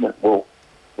Australian government will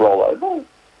roll over?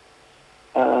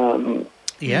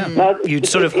 No, you'd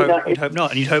sort of hope, you'd hope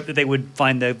not, and you'd hope that they would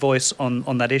find their voice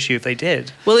on that issue if they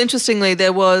did. Well, interestingly,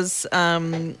 there was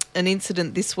an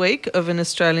incident this week of an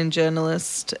Australian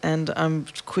journalist, and I'm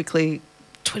quickly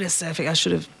Twitter surfing. I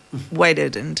should have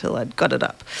waited until I'd got it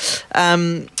up,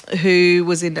 who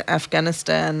was in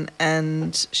Afghanistan,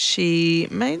 and she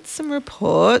made some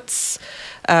reports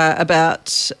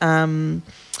about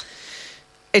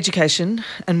education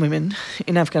and women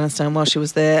in Afghanistan while she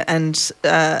was there, and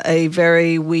a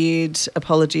very weird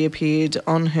apology appeared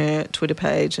on her Twitter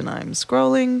page, and I'm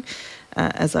scrolling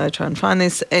as I try and find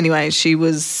this. Anyway, she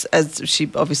was, as she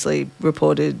obviously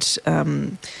reported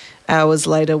hours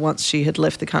later once she had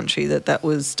left the country, that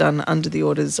was done under the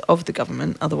orders of the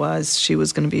government, otherwise she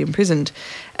was going to be imprisoned.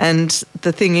 And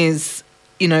the thing is,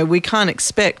 we can't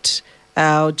expect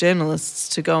our journalists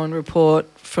to go and report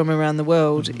from around the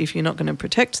world if you're not going to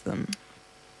protect them.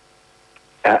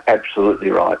 Absolutely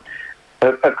right.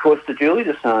 Of course, the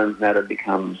Julian Assange matter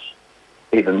becomes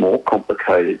even more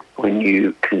complicated when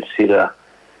you consider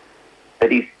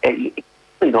that he's really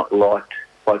not liked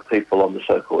by people on the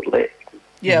so-called left.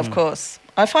 Yeah, of course.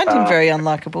 I find him very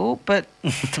unlikable, but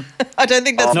I don't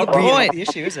think that's the point. The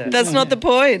issue, is it? That's not the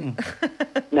point.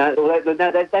 No,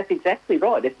 that's exactly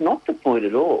right. It's not the point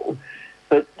at all.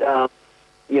 But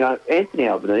Anthony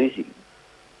Albanese,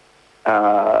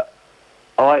 I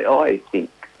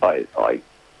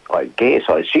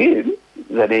assume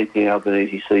that Anthony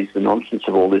Albanese sees the nonsense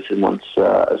of all this and wants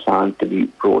Assange to be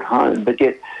brought home. But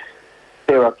yet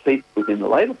there are people within the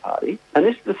Labor Party, and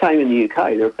this is the same in the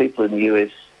UK. There are people in the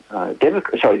US,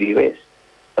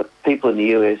 people in the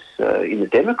US in the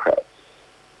Democrats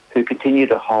who continue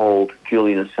to hold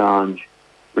Julian Assange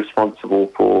responsible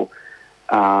for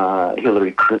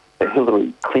Hillary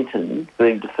Clinton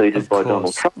being defeated by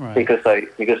Donald Trump because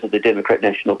of the Democrat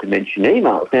National Convention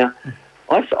emails. Now,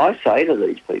 I say to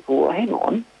these people, well, hang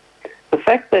on, the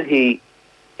fact that he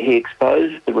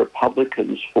exposed the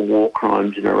Republicans for war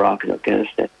crimes in Iraq and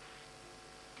Afghanistan,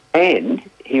 and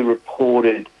he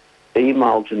reported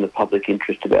emails in the public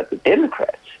interest about the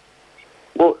Democrats,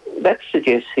 well, that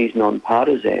suggests he's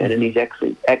non-partisan and he's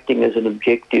actually acting as an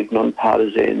objective,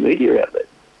 non-partisan media outlet.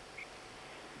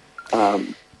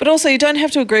 But also, you don't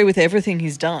have to agree with everything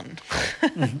he's done.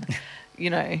 But you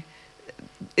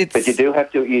do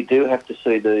have to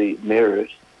see the merit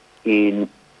in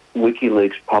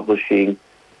WikiLeaks publishing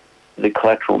the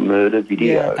collateral murder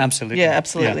video. Absolutely. Yeah,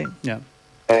 absolutely. Yeah.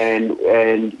 And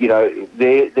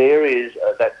there is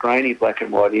that grainy black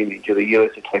and white image of a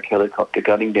US attack helicopter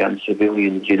gunning down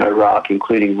civilians in Iraq,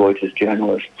 including Reuters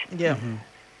journalists. Yeah. Mm-hmm.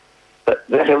 But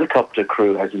that helicopter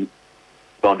crew hasn't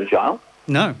gone to jail.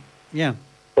 No. Yeah.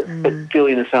 But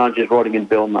Julian Assange is rotting in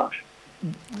Belmarsh.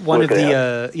 One of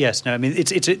the yes, no, I mean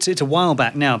it's a while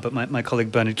back now, but my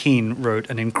colleague Bernard Keane wrote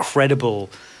an incredible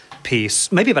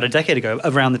piece, maybe about a decade ago,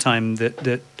 around the time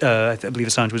that I believe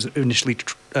Assange was initially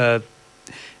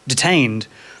detained,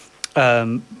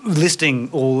 listing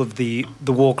all of the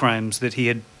war crimes that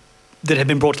had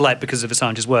been brought to light because of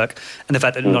Assange's work, and the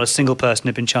fact that not a single person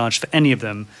had been charged for any of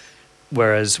them,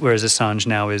 whereas Assange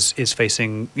now is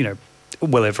facing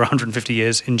well over 150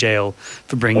 years in jail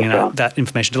for bringing out that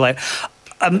information to light.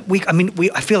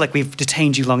 I feel like we've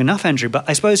detained you long enough, Andrew, but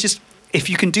I suppose just if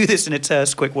you can do this in a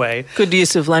terse, quick way. Good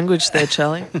use of language there,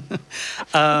 Charlie.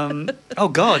 Oh,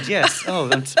 God, yes. Oh,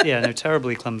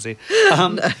 terribly clumsy.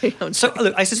 So,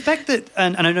 look, I suspect that,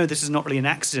 and I know this is not really an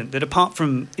accident, that apart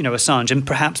from, Assange and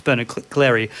perhaps Bernard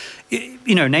Collaery,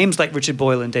 names like Richard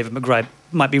Boyle and David McBride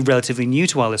might be relatively new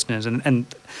to our listeners, and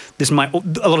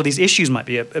a lot of these issues might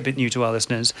be a bit new to our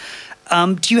listeners.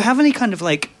 Do you have any kind of,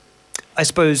 I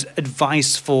suppose,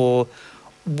 advice for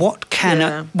what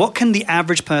can the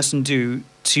average person do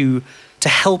to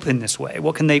help in this way?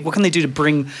 What can they do to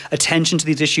bring attention to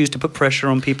these issues, to put pressure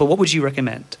on people? What would you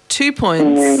recommend? 2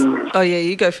 points. Oh yeah,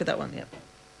 you go for that one. Yeah.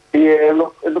 Yeah.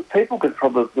 Look, people could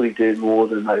probably do more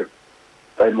than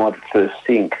they might at first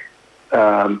think.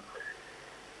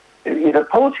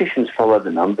 Politicians follow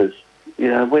the numbers.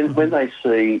 When they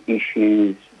see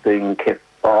issues being kept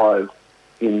alive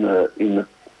in the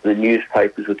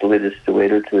newspapers with the letters to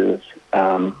editors,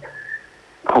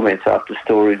 comments after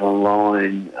stories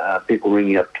online, people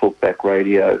ringing up talkback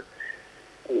radio,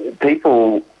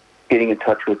 people getting in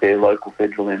touch with their local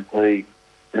federal MP,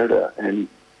 senator, and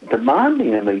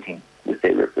demanding a meeting with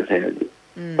their representative,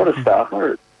 not a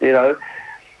staffer.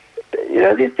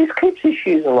 This keeps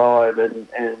issues alive,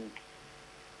 and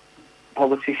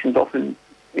politicians often,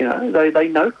 they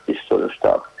note this sort of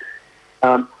stuff.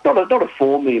 Not a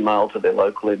form email to their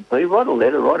local MP. Write a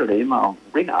letter, write an email,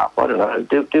 ring up. I don't know.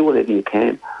 Do whatever you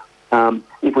can.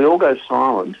 If we all go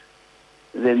silent,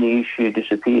 then the issue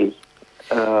disappears.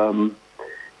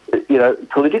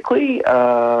 Politically,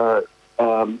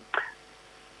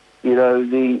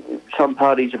 some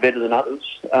parties are better than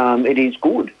others. It is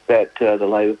good that the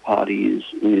Labor Party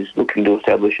is looking to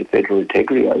establish a federal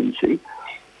integrity agency,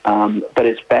 but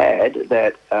it's bad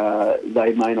that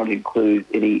they may not include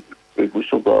any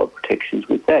whistleblower protections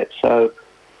with that. So,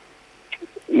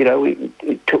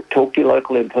 talk to your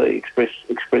local MP,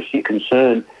 express your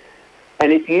concern,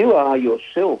 and if you are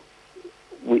yourself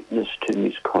witness to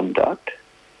misconduct,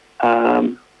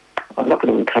 I'm not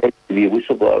going to encourage you to be a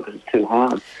whistleblower because it's too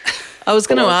hard. I was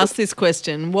going to ask this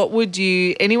question. What would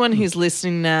anyone who's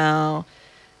listening now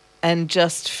and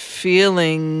just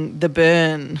feeling the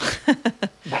burn,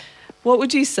 what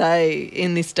would you say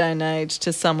in this day and age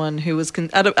to someone who was,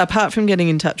 apart from getting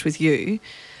in touch with you,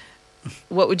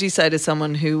 what would you say to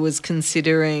someone who was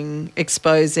considering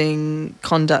exposing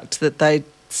conduct that they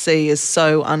see as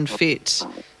so unfit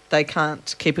they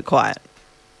can't keep it quiet?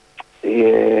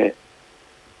 Yeah.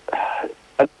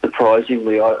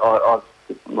 Surprisingly, I've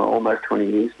almost 20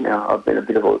 years now, I've been a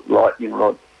bit of a lightning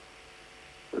rod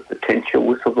for potential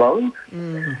whistleblowers.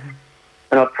 Mm-hmm.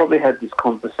 And I've probably had this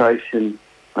conversation,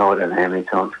 I don't know how many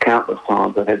times, countless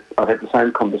times. I've had the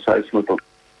same conversation with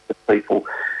people.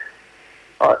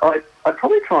 I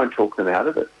probably try and talk them out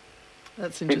of it.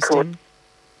 That's interesting.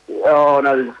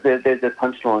 There's a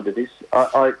punchline to this.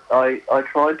 I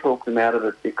try and talk them out of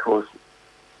it because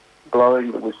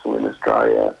blowing the whistle in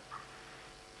Australia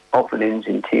often ends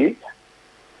in tears.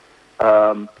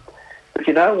 But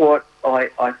you know what?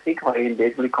 I think I end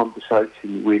every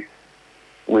conversation with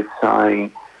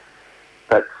saying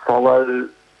that follow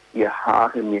your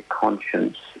heart and your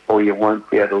conscience, or you won't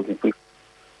be able to live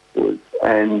with,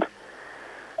 and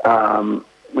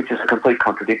which is a complete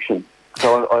contradiction.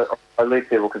 So I leave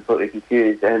people completely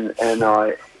confused, and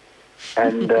the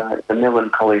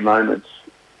melancholy moments,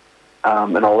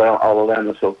 and I'll allow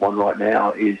myself one right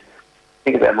now, is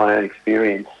think about my own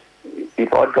experience.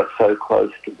 If I'd got so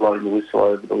close to blowing the whistle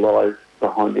over the lies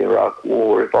behind the Iraq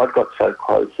War, if I'd got so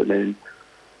close and then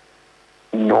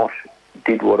not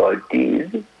did what I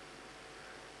did,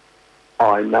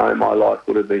 I know my life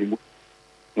would have been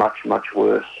much, much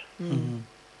worse than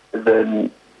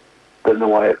the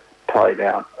way it played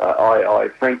out. I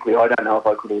frankly, I don't know if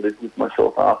I could have lived with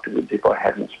myself afterwards if I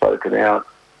hadn't spoken out,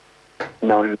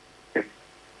 knowing.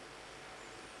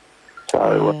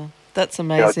 So that's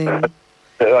amazing.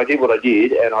 So I did what I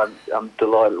did, and I'm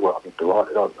delighted. Well, I'm not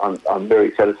delighted. I'm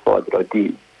very satisfied that I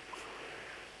did.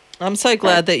 I'm so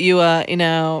glad that you are in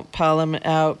our parliament,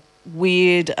 our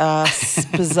weird,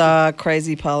 bizarre,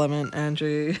 crazy parliament,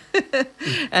 Andrew,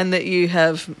 and that you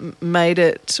have made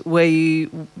it where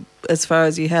you, as far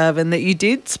as you have, and that you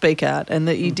did speak out and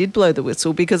that you did blow the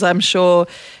whistle, because I'm sure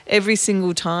every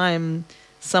single time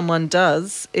someone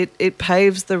does, it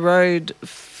paves the road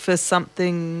for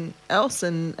something else,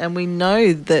 and we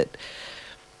know that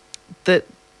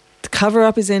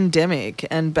cover-up is endemic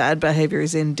and bad behaviour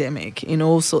is endemic in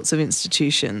all sorts of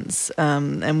institutions,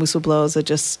 and whistleblowers are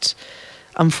just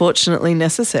unfortunately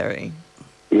necessary.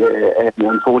 Yeah, and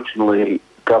unfortunately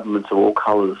governments of all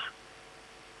colours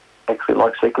actually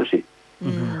like secrecy.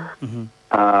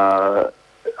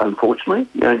 Unfortunately,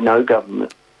 no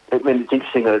government. I mean, it's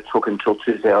interesting that it took until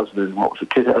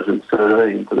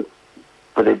 2013 for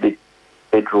there to be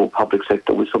federal public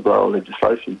sector whistleblower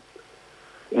legislation.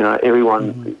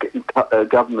 Everyone,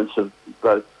 governments of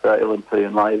both LNP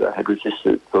and Labor had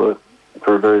resisted for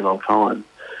a very long time.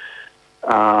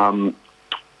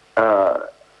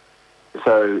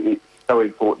 So it's so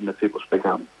important that people speak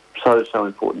up. So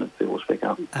important that people speak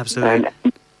up. Absolutely.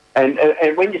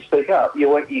 And when you speak up,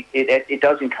 it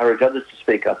does encourage others to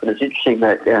speak up. And it's interesting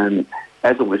that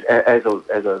as a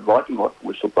writing like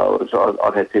whistleblowers,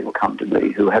 I've had people come to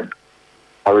me who have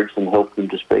encouraged them, helped them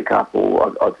to speak up,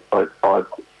 or I've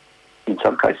in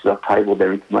some cases I've tabled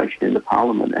their information in the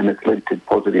Parliament, and it's led to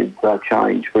positive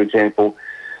change. For example,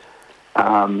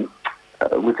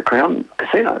 with the Crown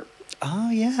Casino. Oh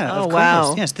yeah! Oh of wow!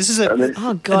 Course. Yes, this is a.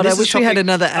 Oh God! I wish we had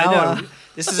another hour. I know.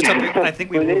 This is a topic I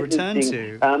think we will return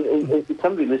to.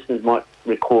 Some of your listeners might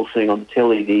recall seeing on the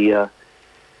telly a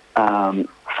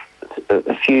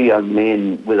few young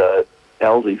men with a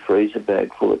Aldi freezer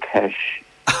bag full of cash.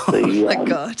 Oh my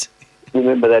God!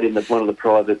 Remember that in one of the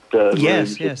private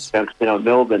rooms at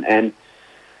Melbourne, and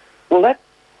well,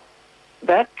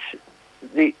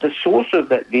 the source of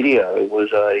that video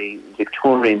was a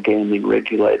Victorian gambling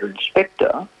regulator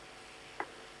inspector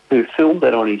who filmed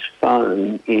that on his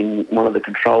phone in one of the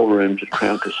control rooms at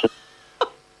Crown Casino,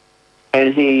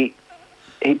 and he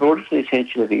brought it to the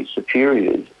attention of his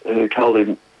superiors, who told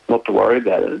him not to worry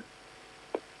about it.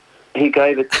 He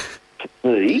gave it to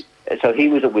me. So he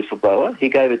was a whistleblower. He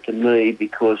gave it to me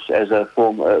because, as a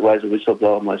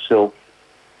whistleblower myself,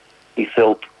 he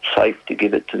felt safe to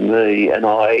give it to me, and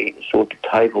I sought to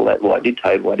table that. Well, I did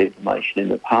table that information in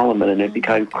the Parliament, and it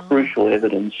became crucial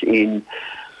evidence in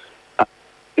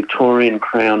Victorian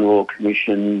Crown Royal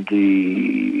Commission,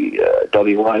 the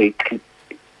WA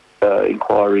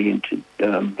inquiry into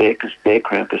their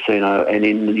Crown Casino, and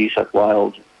in the New South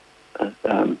Wales.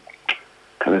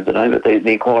 Can't remember the name, but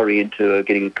the inquiry into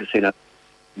getting a casino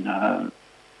in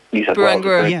New South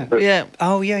Wales. Yeah.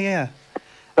 Oh, yeah.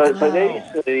 So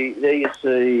there you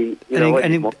see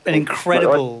an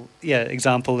incredible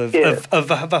example of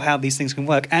how these things can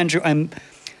work. Andrew,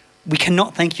 we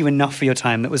cannot thank you enough for your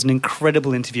time. That was an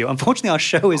incredible interview. Unfortunately, our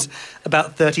show is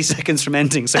about 30 seconds from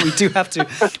ending, so we have to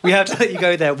let you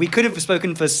go there. We could have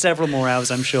spoken for several more hours,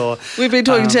 I'm sure. We've been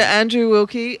talking to Andrew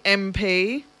Wilkie,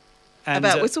 MP,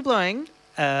 about whistleblowing.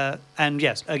 And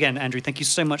yes, again, Andrew, thank you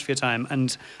so much for your time.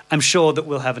 And I'm sure that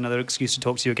we'll have another excuse to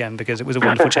talk to you again, because it was a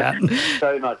wonderful chat.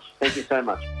 So much. Thank you so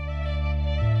much.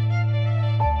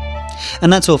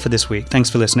 And that's all for this week. Thanks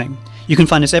for listening. You can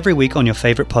find us every week on your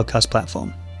favourite podcast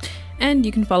platform. And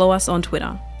you can follow us on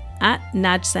Twitter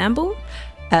 @NajSamble,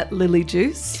 @Lilley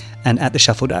Juice, and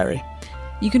 @The Diary.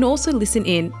 You can also listen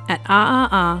in at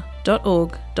rrr.org.au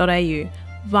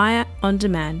via On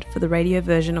Demand for the radio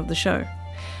version of the show.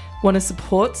 Want to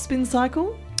support Spin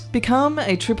Cycle? Become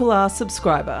a Triple R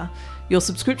subscriber. Your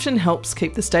subscription helps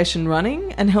keep the station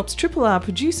running and helps Triple R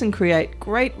produce and create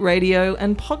great radio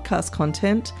and podcast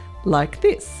content like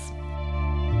this.